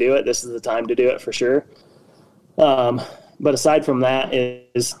would say do it. This is the time to do it for sure. But aside from that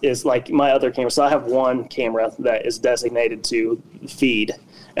is like my other camera. So I have one camera that is designated to feed.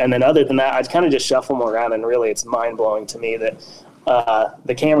 And then other than that, I'd kind of just shuffle them around, and really it's mind-blowing to me that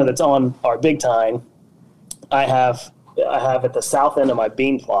the camera that's on our big tine, I have at the south end of my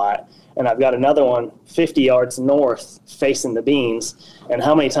bean plot, and I've got another one 50 yards north facing the beans. And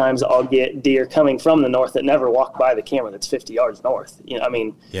how many times I'll get deer coming from the north that never walk by the camera that's 50 yards north. I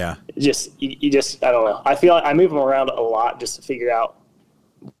mean, yeah, you just, I don't know. I feel like I move them around a lot just to figure out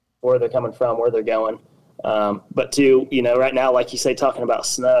where they're coming from, where they're going. But right now, like you say, talking about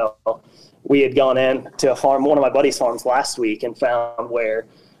snow, we had gone in to a farm, one of my buddy's farms last week, and found where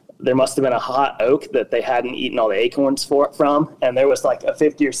there must have been a hot oak that they hadn't eaten all the acorns from. And there was like a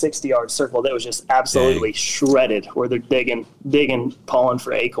 50 or 60 yard circle that was just absolutely shredded where they're digging pollen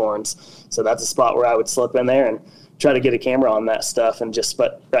for acorns. So that's a spot where I would slip in there and try to get a camera on that stuff.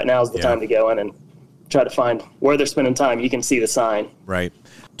 But right now is the time to go in and try to find where they're spending time. You can see the sign. Right.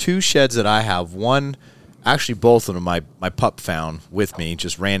 2 sheds that I have, one, actually both of them my pup found with me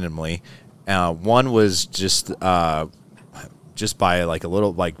just randomly. One was just by like a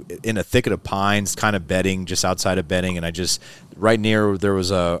little, like in a thicket of pines, kind of bedding, just outside of bedding. And I just, right near there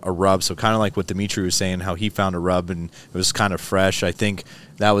was a rub. So kind of like what Dimitri was saying, how he found a rub and it was kind of fresh. I think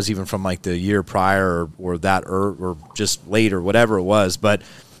that was even from like the year prior or just late or whatever it was. But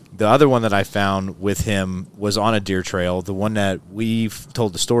the other one that I found with him was on a deer trail. The one that we've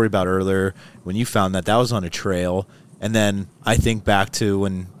told the story about earlier, when you found that was on a trail. And then I think back to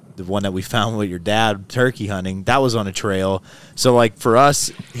when the one that we found with your dad turkey hunting, that was on a trail. So like for us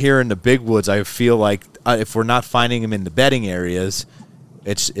here in the big woods, I feel like if we're not finding them in the bedding areas,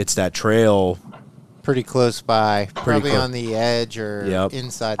 it's that trail pretty close by, probably on the edge or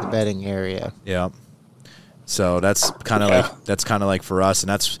inside the bedding area. Yep. So that's kind of like for us, and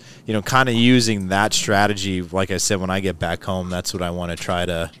that's kind of using that strategy. Like I said, when I get back home, that's what I want to try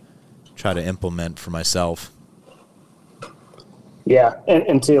to implement for myself. Yeah,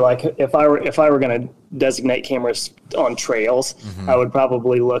 and too, like if I were going to designate cameras on trails, I would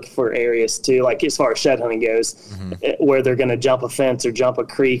probably look for areas too, like as far as shed hunting goes, where they're going to jump a fence or jump a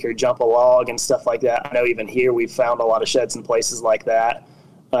creek or jump a log and stuff like that. I know even here we've found a lot of sheds in places like that,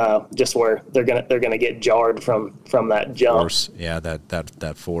 just where they're gonna get jarred from that jump. Force. Yeah,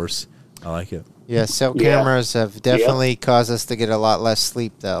 that force. I like it. Yeah, cell cameras have definitely caused us to get a lot less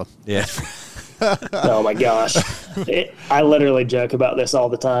sleep, though. Yeah. Oh my gosh. I literally joke about this all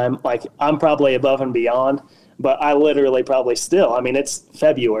the time. Like, I'm probably above and beyond, but I literally probably still, I mean, it's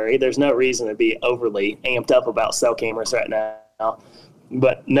February. There's no reason to be overly amped up about cell cameras right now.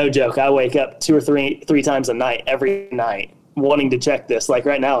 But no joke, I wake up 2 or 3 times a night, every night, wanting to check this. Like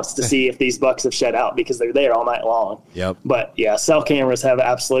right now, it's to see if these bucks have shed out because they're there all night long. Yep. But yeah, cell cameras have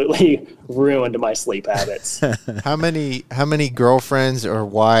absolutely ruined my sleep habits. How many girlfriends or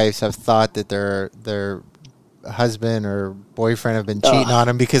wives have thought that their husband or boyfriend have been cheating on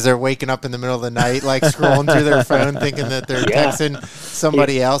them because they're waking up in the middle of the night, like scrolling through their phone, thinking that they're texting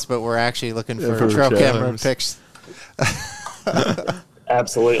somebody else, but we're actually looking for trail camera pics.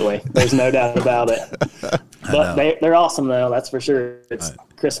 Absolutely. There's no doubt about it. But they're awesome, though. That's for sure. It's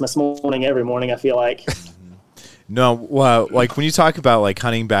Christmas morning every morning, I feel like. No, well, like when you talk about like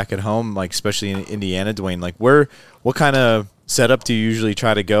hunting back at home, like especially in Indiana, Dwayne, like what kind of setup do you usually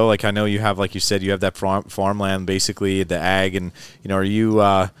try to go? Like I know you have, like you said, you have that farmland, basically the ag, and are you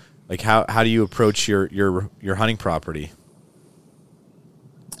like how do you approach your hunting property?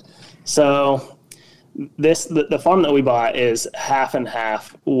 So the farm that we bought is half and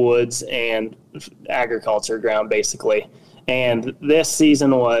half woods and agriculture ground, basically. And this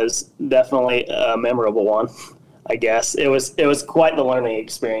season was definitely a memorable one. I guess. It was quite the learning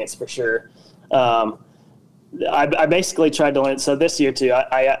experience for sure. I basically tried to learn. So this year too,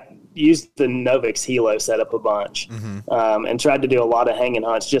 I used the Novix Helo setup a bunch, and tried to do a lot of hanging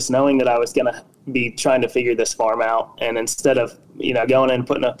hunts, just knowing that I was going to be trying to figure this farm out. And instead of, going in and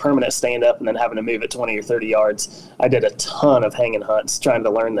putting a permanent stand up and then having to move it 20 or 30 yards, I did a ton of hanging hunts trying to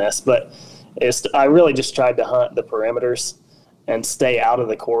learn this. But I really just tried to hunt the perimeters and stay out of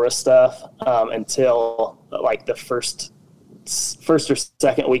the chorus stuff until like the first or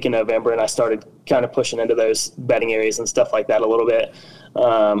second week in November, and I started kind of pushing into those bedding areas and stuff like that a little bit.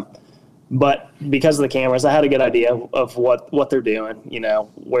 But because of the cameras, I had a good idea of what they're doing,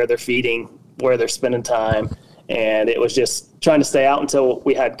 where they're feeding, where they're spending time, and it was just trying to stay out until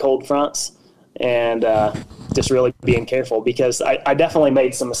we had cold fronts, and just really being careful, because I definitely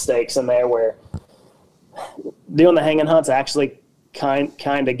made some mistakes in there where doing the hanging hunts actually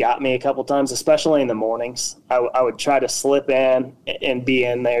kind of got me a couple times, especially in the mornings. I would try to slip in and be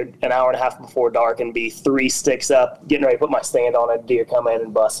in there an hour and a half before dark and be 3 sticks up, getting ready to put my stand on, a deer come in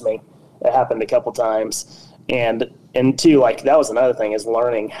and bust me. It happened a couple times. And two, like, that was another thing, is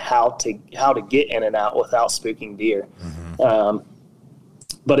learning how to get in and out without spooking deer.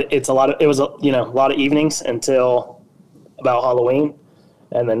 But it was a lot of evenings until about Halloween,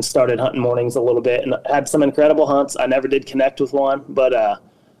 and then started hunting mornings a little bit, and had some incredible hunts. I never did connect with one, but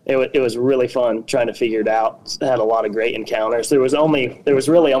it was really fun trying to figure it out. I had a lot of great encounters. There was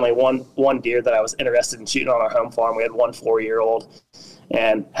really only one deer that I was interested in shooting on our home farm. We had one 4-year-old,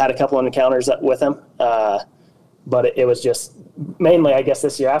 and had a couple of encounters with him. But it was just mainly, I guess,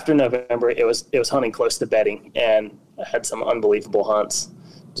 this year after November, it was hunting close to bedding, and I had some unbelievable hunts.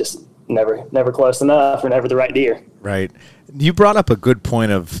 Just never close enough, or never the right deer. Right. You brought up a good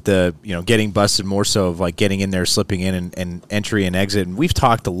point of the, getting busted, more so of like getting in there, slipping in and entry and exit. And we've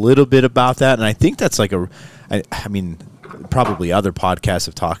talked a little bit about that. And I think that's like I mean, probably other podcasts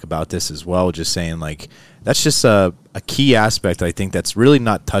have talked about this as well, just saying like, that's just a key aspect, I think, that's really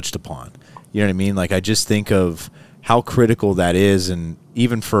not touched upon. You know what I mean? Like, I just think of how critical that is. And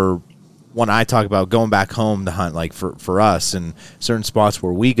even for when I talk about going back home to hunt, like for us and certain spots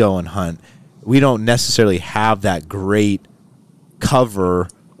where we go and hunt, we don't necessarily have that great cover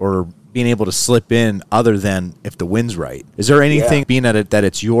or being able to slip in other than if the wind's right. Is there anything, being that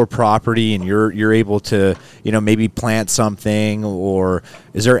it's your property and you're able to, maybe plant something, or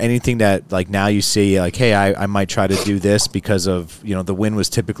is there anything that like now you see like, hey, I might try to do this because of, the wind was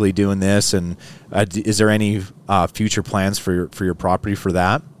typically doing this, and is there any future plans for your property for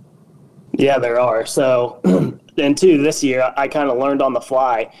that? Yeah, there are. So, and two, this year I kind of learned on the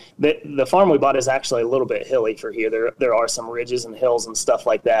fly that the farm we bought is actually a little bit hilly for here. There are some ridges and hills and stuff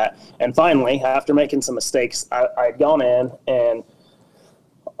like that. And finally, after making some mistakes, I'd gone in, and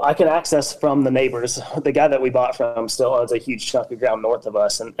I can access from the neighbors. The guy that we bought from still owns a huge chunk of ground north of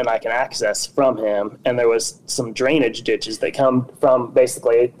us, and I can access from him. And there was some drainage ditches that come from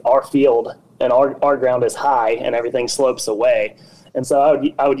basically our field, and our ground is high and everything slopes away. And so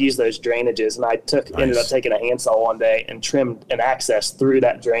I would use those drainages, and ended up taking a handsaw one day and trimmed an access through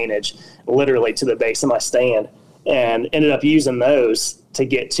that drainage, literally to the base of my stand, and ended up using those to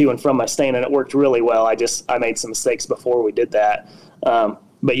get to and from my stand, and it worked really well. I made some mistakes before we did that.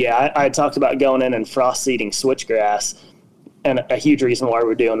 But yeah, I talked about going in and frost seeding switchgrass, and a huge reason why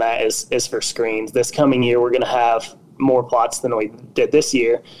we're doing that is for screens. This coming year, we're going to have more plots than we did this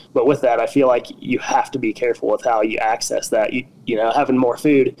year, but with that, I feel like you have to be careful with how you access that. Having more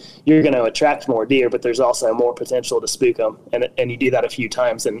food, you're going to attract more deer, but there's also more potential to spook them, and you do that a few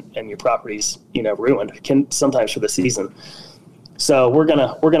times, and your property's ruined, sometimes for the season. So we're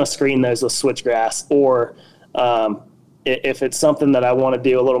gonna screen those with switchgrass, or if it's something that I want to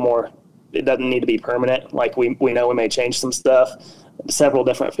do a little more, it doesn't need to be permanent. Like we know we may change some stuff. Several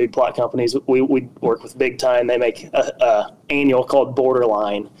different food plot companies we work with big time. They make a annual called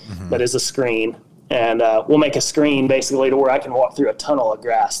Borderline that is a screen, and we'll make a screen basically to where I can walk through a tunnel of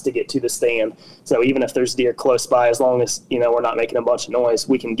grass to get to the stand. So even if there's deer close by, as long as we're not making a bunch of noise,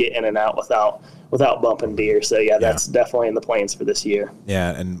 we can get in and out without bumping deer. So yeah, that's definitely in the plans for this year.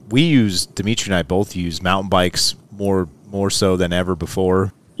 Yeah, and Dimitri and I both use mountain bikes more so than ever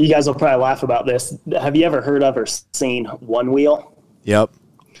before. You guys will probably laugh about this. Have you ever heard of or seen One Wheel? Yep.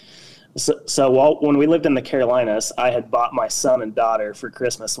 So when we lived in the Carolinas, I had bought my son and daughter for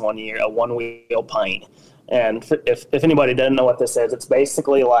Christmas one year a one-wheel pint. And if anybody doesn't know what this is, it's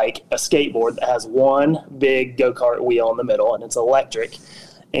basically like a skateboard that has one big go-kart wheel in the middle, and it's electric.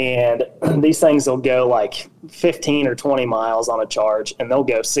 And these things will go like 15 or 20 miles on a charge, and they'll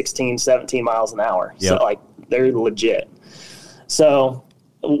go 16, 17 miles an hour. Yep. So like they're legit. So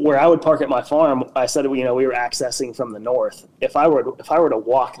where I would park at my farm, I said, we were accessing from the north. If I were to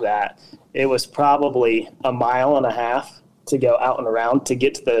walk that, it was probably 1.5 miles to go out and around to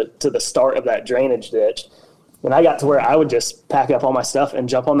get to the start of that drainage ditch. And I got to where I would just pack up all my stuff and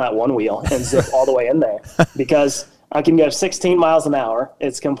jump on that one wheel and zip all the way in there, because I can go 16 miles an hour.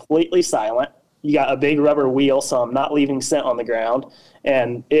 It's completely silent. You got a big rubber wheel, so I'm not leaving scent on the ground.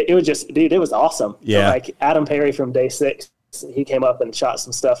 And it was just, dude, it was awesome. Yeah. Like Adam Perry from Day 6, he came up and shot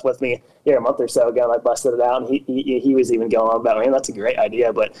some stuff with me here a month or so ago, and I busted it out, and he was even going on about, man, that's a great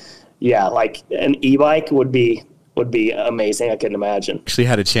idea. But yeah, like an e-bike would be amazing. I couldn't imagine. Actually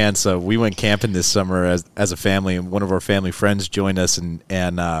had a chance. We went camping this summer as a family, and one of our family friends joined us, and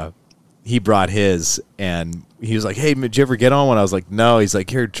he brought his, and he was like, "Hey, did you ever get on one?" I was like, "No." He's like,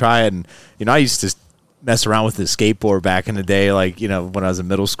 "Here, try it." And I used to mess around with the skateboard back in the day, like, when I was in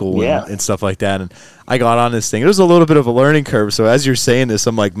middle school and stuff like that. And I got on this thing. It was a little bit of a learning curve. So as you're saying this,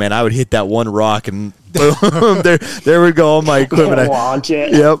 I'm like, man, I would hit that one rock and boom, there would go all my equipment. Launch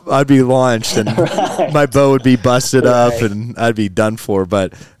it. Yep, I'd be launched, and my bow would be busted up, and I'd be done for.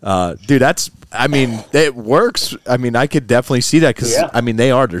 But dude, it works. I mean, I could definitely see that, because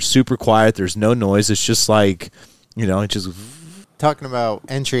they're super quiet. There's no noise. It's just like, it's just. Talking about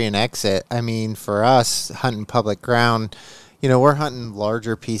entry and exit, I mean, for us hunting public ground, we're hunting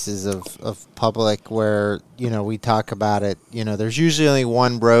larger pieces of public where, we talk about it, there's usually only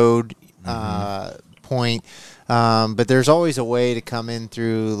one road point, but there's always a way to come in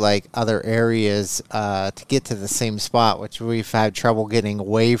through like other areas to get to the same spot, which we've had trouble getting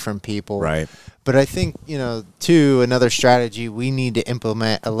away from people. Right. But I think, too, another strategy we need to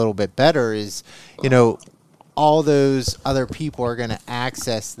implement a little bit better is, all those other people are going to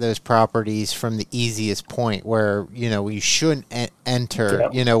access those properties from the easiest point where, we shouldn't enter,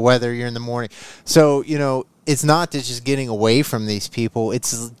 whether you're in the morning. So, it's not just getting away from these people.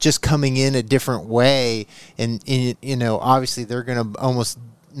 It's just coming in a different way. And obviously they're going to almost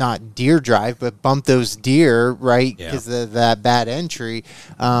not deer drive, but bump those deer, right? Because of that bad entry.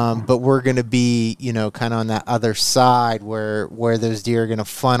 But we're going to be, kind of on that other side where those deer are going to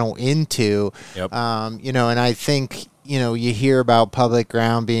funnel into. Yep. And I think, you hear about public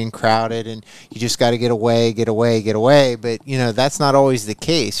ground being crowded and you just got to get away. But, that's not always the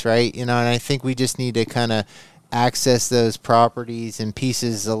case, right? And I think we just need to kind of access those properties and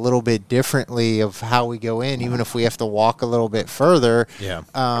pieces a little bit differently of how we go in, even if we have to walk a little bit further. Yeah.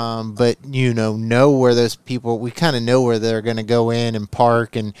 But know where those people, we kind of know where they're going to go in and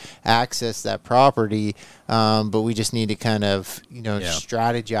park and access that property. But we just need to kind of,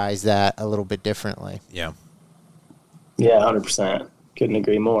 strategize that a little bit differently. Yeah. Yeah, 100%. Couldn't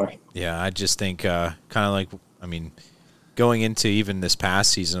agree more. Yeah. I just think kind of like, going into even this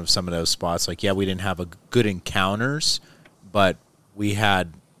past season of some of those spots, like, we didn't have good encounters, but we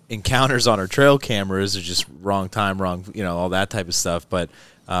had encounters on our trail cameras, or just wrong time, wrong, all that type of stuff. But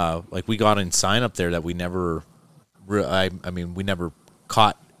like, we got in sign up there that we never, we never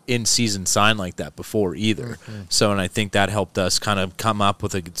caught in season sign like that before either. Mm-hmm. So, and I think that helped us kind of come up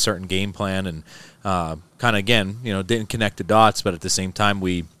with a certain game plan, and kind of, again, didn't connect the dots, but at the same time,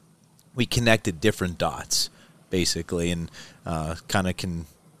 we connected different dots, basically, and kind of can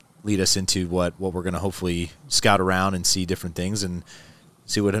lead us into what we're going to hopefully scout around and see different things and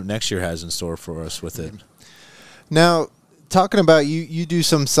see what next year has in store for us with it. Now, talking about you do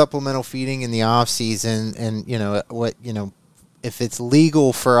some supplemental feeding in the off season, and if it's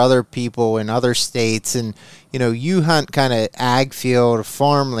legal for other people in other states, and you hunt kind of ag field,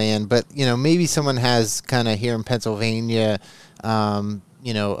 farmland, but maybe someone has kind of here in Pennsylvania,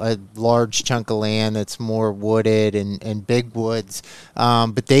 a large chunk of land that's more wooded and big woods,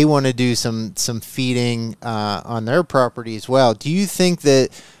 but they want to do some feeding on their property as well. Do you think that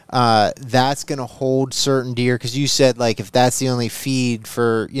that's going to hold certain deer? Because you said, like, if that's the only feed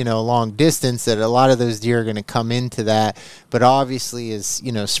for, long distance, that a lot of those deer are going to come into that. But obviously as,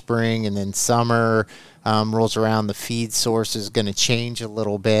 spring and then summer rolls around, the feed source is going to change a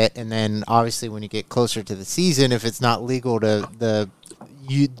little bit. And then obviously when you get closer to the season, if it's not legal to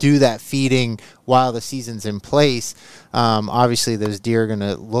you do that feeding while the season's in place, obviously those deer are going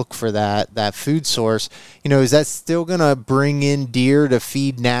to look for that food source. Is that still going to bring in deer to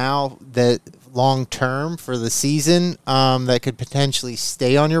feed now that long term for the season, that could potentially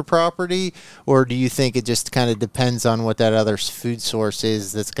stay on your property? Or do you think it just kind of depends on what that other food source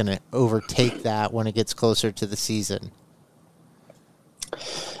is that's going to overtake that when it gets closer to the season?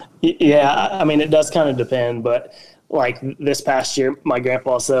 Yeah, it does kind of depend, but like this past year, my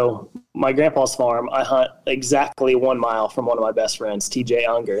grandpa's farm, I hunt exactly 1 mile from one of my best friends, TJ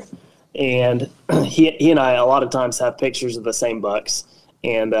Unger. And he and I a lot of times have pictures of the same bucks.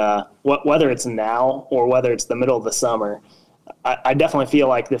 And whether it's now or whether it's the middle of the summer, I definitely feel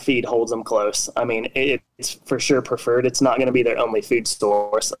like the feed holds them close. I mean, it's for sure preferred. It's not going to be their only food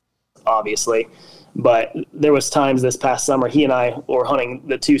source, obviously. But there was times this past summer, he and I were hunting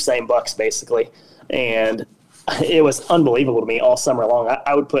the two same bucks basically. And it was unbelievable to me all summer long.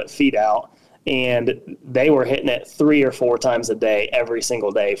 I would put feed out, and they were hitting it 3 or 4 times a day, every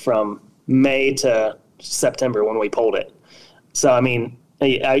single day from May to September when we pulled it. So, I mean,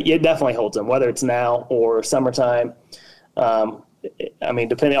 it definitely holds them, whether it's now or summertime. I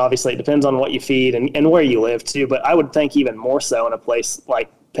mean, obviously it depends on what you feed and where you live too, but I would think even more so in a place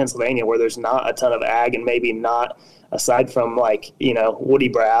like Pennsylvania where there's not a ton of ag, and maybe not, aside from like, woody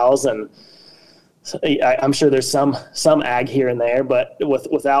browse, and I'm sure there's some ag here and there, but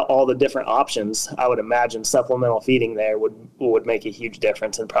without all the different options, I would imagine supplemental feeding there would make a huge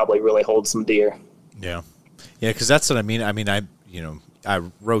difference and probably really hold some deer. Yeah. Yeah. Cause that's what I mean. I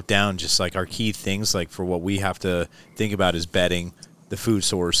wrote down just like our key things, like for what we have to think about is bedding, the food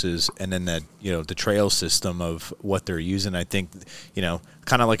sources, and then the trail system of what they're using. I think,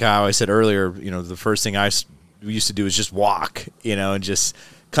 kind of like how I said earlier, the first thing we used to do is just walk, and just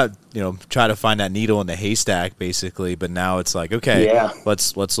cut, try to find that needle in the haystack basically. But now it's like, okay,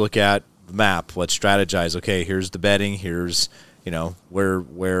 let's look at the map. Let's strategize. Okay, here's the bedding. Here's, where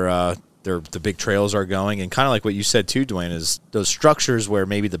the big trails are going. And kind of like what you said too, Dwayne, is those structures where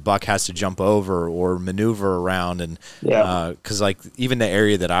maybe the buck has to jump over or maneuver around. And because like even the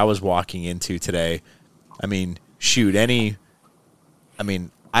area that I was walking into today, I mean, there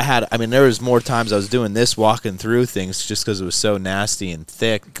was more times I was doing this, walking through things just because it was so nasty and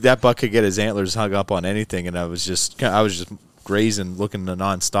thick. That buck could get his antlers hung up on anything, and I was just grazing, looking to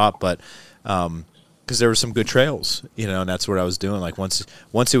nonstop. But because there were some good trails, and that's what I was doing. Like once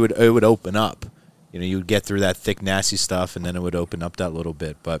it would open up, you would get through that thick, nasty stuff, and then it would open up that little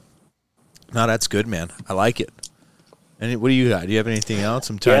bit. But no, that's good, man. I like it. And what do you got? Do you have anything else?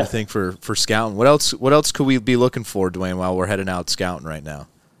 I'm trying to think for scouting. What else could we be looking for, Dwayne, while we're heading out scouting right now?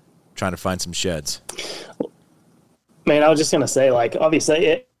 Trying to find some sheds. Man, I was just going to say, like,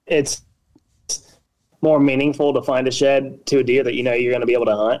 obviously it's more meaningful to find a shed to a deer that you're going to be able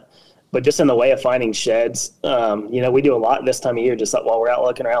to hunt. But just in the way of finding sheds, we do a lot this time of year, just while we're out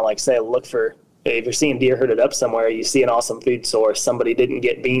looking around, like say, look for, if you're seeing deer herded up somewhere, you see an awesome food source, somebody didn't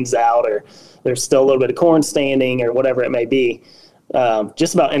get beans out, or there's still a little bit of corn standing, or whatever it may be.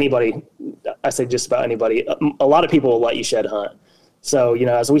 Just about anybody, I say just about anybody, a lot of people will let you shed hunt. So,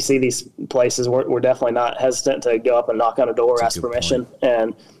 as we see these places, we're definitely not hesitant to go up and knock on a door, ask permission.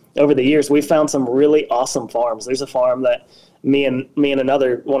 And over the years, we've found some really awesome farms. There's a farm that me and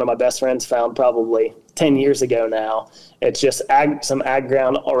another one of my best friends found probably 10 years ago now. It's just some ag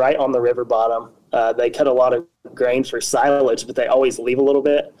ground right on the river bottom. They cut a lot of grain for silage, but they always leave a little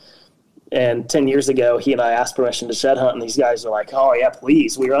bit. And 10 years ago, he and I asked permission to shed hunt, and these guys are like, oh, yeah,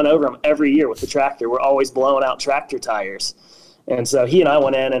 please. We run over them every year with the tractor. We're always blowing out tractor tires. And so he and I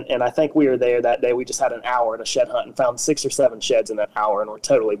went in, and I think we were there that day. We just had an hour to shed hunt and found 6 or 7 sheds in that hour, and we're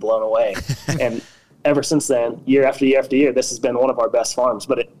totally blown away. And ever since then, year after year after year, this has been one of our best farms.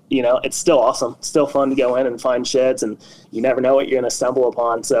 But it's still awesome, still fun to go in and find sheds, and you never know what you're going to stumble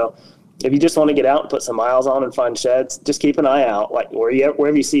upon. So if you just want to get out and put some miles on and find sheds, just keep an eye out. Like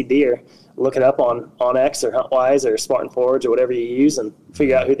wherever you see deer, look it up on X or HuntWise or Spartan Forage or whatever you use, and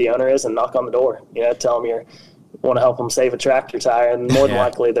figure out who the owner is and knock on the door. Tell them you want to help them save a tractor tire, and more than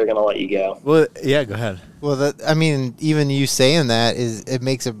likely they're going to let you go. Well, yeah, go ahead. Well, even you saying that it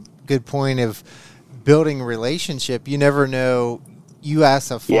makes a good point of building a relationship. You never know. You ask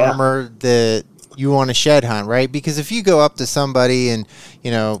a farmer that you want to shed hunt, right? Because if you go up to somebody and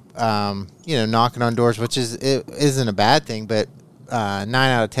knocking on doors, which isn't a bad thing, but 9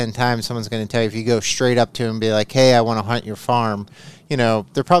 out of 10 times someone's going to tell you, if you go straight up to them and be like, hey, I want to hunt your farm,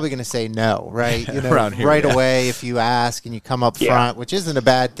 they're probably going to say no, right? Right away if you ask and you come up front, which isn't a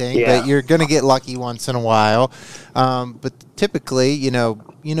bad thing, but you're going to get lucky once in a while. But typically, you know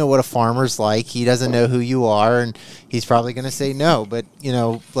what a farmer's like. He doesn't know who you are, and he's probably going to say no. But,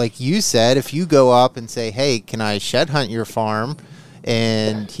 like you said, if you go up and say, hey, can I shed hunt your farm?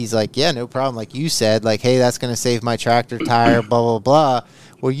 And he's like, yeah, no problem. Like you said, like, hey, that's going to save my tractor tire, blah, blah, blah.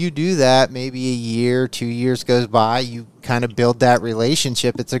 Well, you do that, maybe a year, 2 years goes by, you kind of build that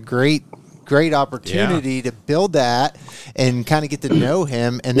relationship. It's a great opportunity to build that and kind of get to know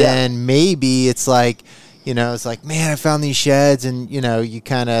him. And then maybe it's like, it's like, man, I found these sheds, and, you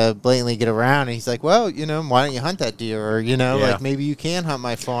kind of blatantly get around, and he's like, well, why don't you hunt that deer? Or, like, maybe you can hunt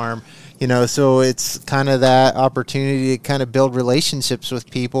my farm. So it's kind of that opportunity to kind of build relationships with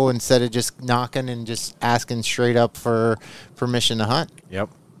people instead of just knocking and just asking straight up for permission to hunt. Yep.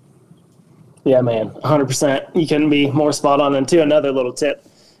 Yeah, man, 100%. You couldn't be more spot on. And too, another little tip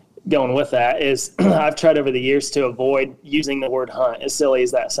going with that is I've tried over the years to avoid using the word hunt, as silly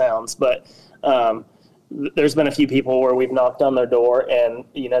as that sounds. But there's been a few people where we've knocked on their door and,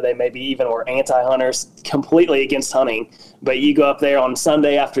 they maybe even were anti-hunters, completely against hunting. But you go up there on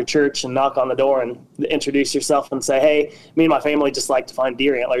Sunday after church and knock on the door and introduce yourself and say, hey, me and my family just like to find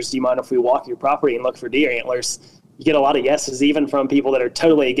deer antlers. Do you mind if we walk your property and look for deer antlers? You get a lot of yeses, even from people that are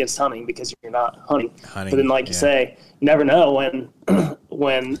totally against hunting because you're not hunting. But then, like you say, you never know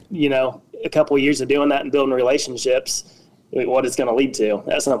when a couple of years of doing that and building relationships, what it's going to lead to.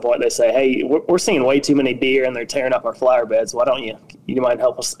 At some point, they say, hey, we're seeing way too many deer and they're tearing up our flower beds. Why don't you mind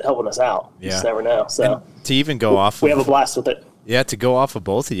helping us out? You just never know. So and to even go off, we have a blast with it. Yeah, to go off of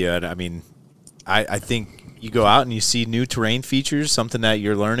both of you, I mean, I think you go out and you see new terrain features, something that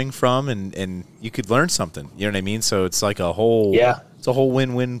you're learning from, and you could learn something. You know what I mean? So it's like a whole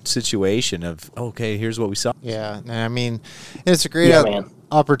win-win situation of, okay, here's what we saw. Yeah, and I mean, it's a great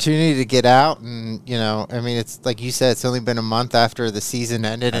opportunity to get out, and it's like you said, it's only been a month after the season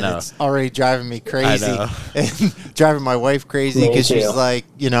ended, and it's already driving me crazy, and driving my wife crazy because she's like,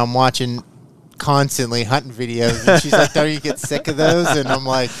 I'm watching constantly hunting videos, and she's like, don't you get sick of those? And I'm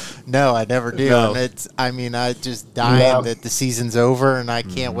like, no, I never do. And I just dying that the season's over, and I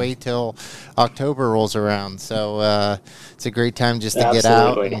can't wait till October rolls around. So it's a great time just to get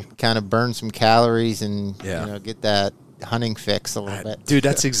out and kind of burn some calories and get that hunting fix a little bit. Dude,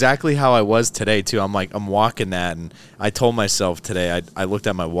 that's exactly how I was today too. I'm walking that, and I told myself today, I looked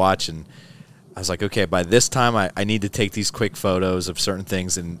at my watch and I was like, okay, by this time I need to take these quick photos of certain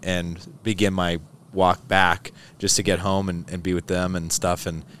things and begin my walk back just to get home and be with them and stuff.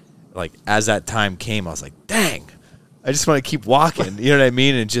 And like, as that time came, I was like, dang, I just want to keep walking. You know what I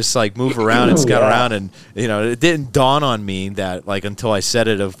mean? And just like move around and scout around. And, it didn't dawn on me that like until I said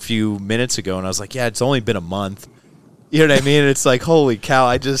it a few minutes ago, and I was like, yeah, it's only been a month. You know what I mean? It's like, holy cow,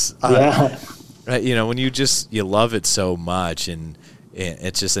 I just, when you love it so much, and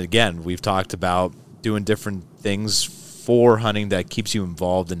it's just, again, we've talked about doing different things for hunting that keeps you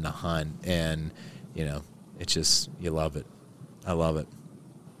involved in the hunt, and it's just, you love it. I love it.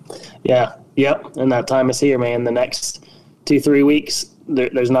 Yeah. Yep. And that time is here, man. The next 2-3 weeks,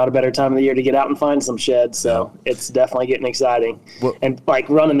 there's not a better time of the year to get out and find some sheds. So it's definitely getting exciting. Well, and like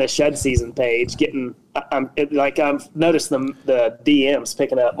running the shed season page, I've noticed the DMs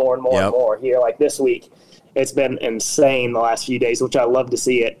picking up more and more and more here. Like this week, it's been insane the last few days, which I love to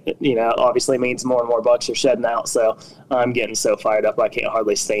see it. Obviously means more and more bucks are shedding out. So I'm getting so fired up I can't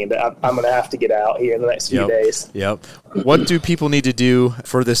hardly stand it. I'm going to have to get out here in the next few days. Yep. What do people need to do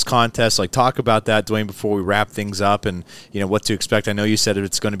for this contest? Like, talk about that, Dwayne, before we wrap things up, and what to expect. I know you said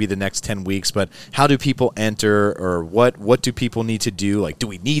it's going to be the next 10 weeks, but how do people enter, or what do people need to do? Like, do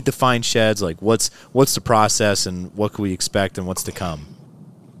we need to find sheds? Like, what's the process, and what can we expect, and what's to come?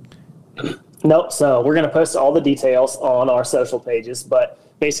 Nope. So we're going to post all the details on our social pages, but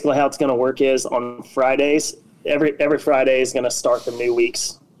basically how it's going to work is on Fridays, every Friday is going to start the new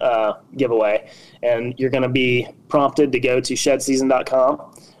week's giveaway, and you're going to be prompted to go to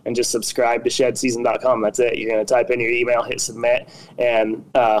shedseason.com and just subscribe to shedseason.com. That's it. You're going to type in your email, hit submit, and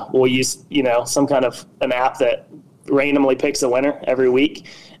we'll use, some kind of an app that randomly picks a winner every week.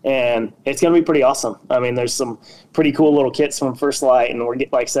 And it's going to be pretty awesome. I mean, there's some pretty cool little kits from First Light, and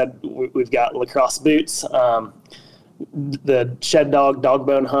like I said, we've got lacrosse boots, the Shed Dog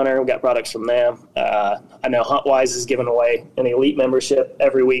Bone Hunter. We've got products from them. I know HuntWise is giving away an elite membership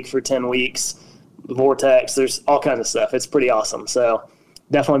every week for 10 weeks. Vortex, there's all kinds of stuff. It's pretty awesome. So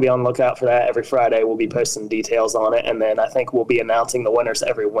definitely be on the lookout for that. Every Friday we'll be posting details on it, and then I think we'll be announcing the winners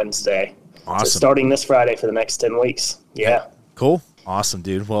every Wednesday. Awesome. So starting this Friday for the next 10 weeks. Yeah. Cool. Awesome,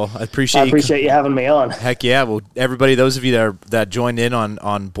 dude. Well, I appreciate you having me on. Heck yeah. Well, everybody, those of you that joined in on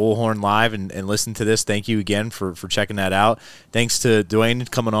Bullhorn Live and listened to this, thank you again for checking that out. Thanks to Dwayne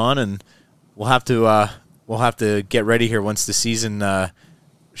coming on, and we'll have to get ready here once the season,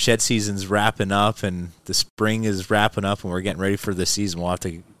 shed season's wrapping up and the spring is wrapping up and we're getting ready for the season. We'll have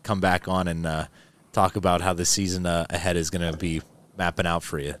to come back on and talk about how the season ahead is going to be mapping out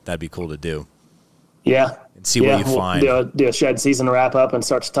for you. That'd be cool to do. Yeah. And see what you find. Do a shed season wrap up and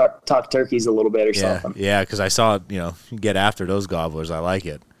start to talk turkeys a little bit or something. Yeah, because I saw, get after those gobblers. I like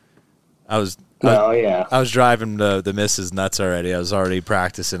it. I was driving the missus nuts already. I was already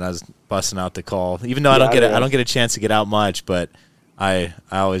practicing. I was busting out the call. Even though I don't get a chance to get out much, but I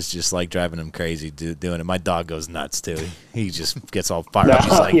always just like driving him crazy doing it. My dog goes nuts too. He just gets all fired up.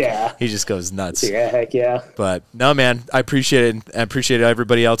 He's like, he just goes nuts. Yeah, heck yeah. But no, man, I appreciate it. I appreciate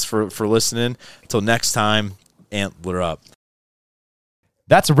everybody else for listening. Until next time, Antler up.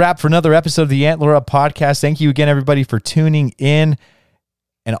 That's a wrap for another episode of the Antler Up podcast. Thank you again, everybody, for tuning in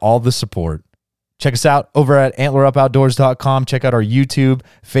and all the support. Check us out over at antlerupoutdoors.com. Check out our YouTube,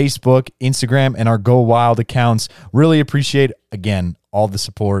 Facebook, Instagram, and our Go Wild accounts. Really appreciate, again, all the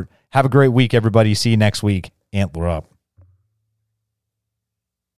support. Have a great week, everybody. See you next week. Antler Up.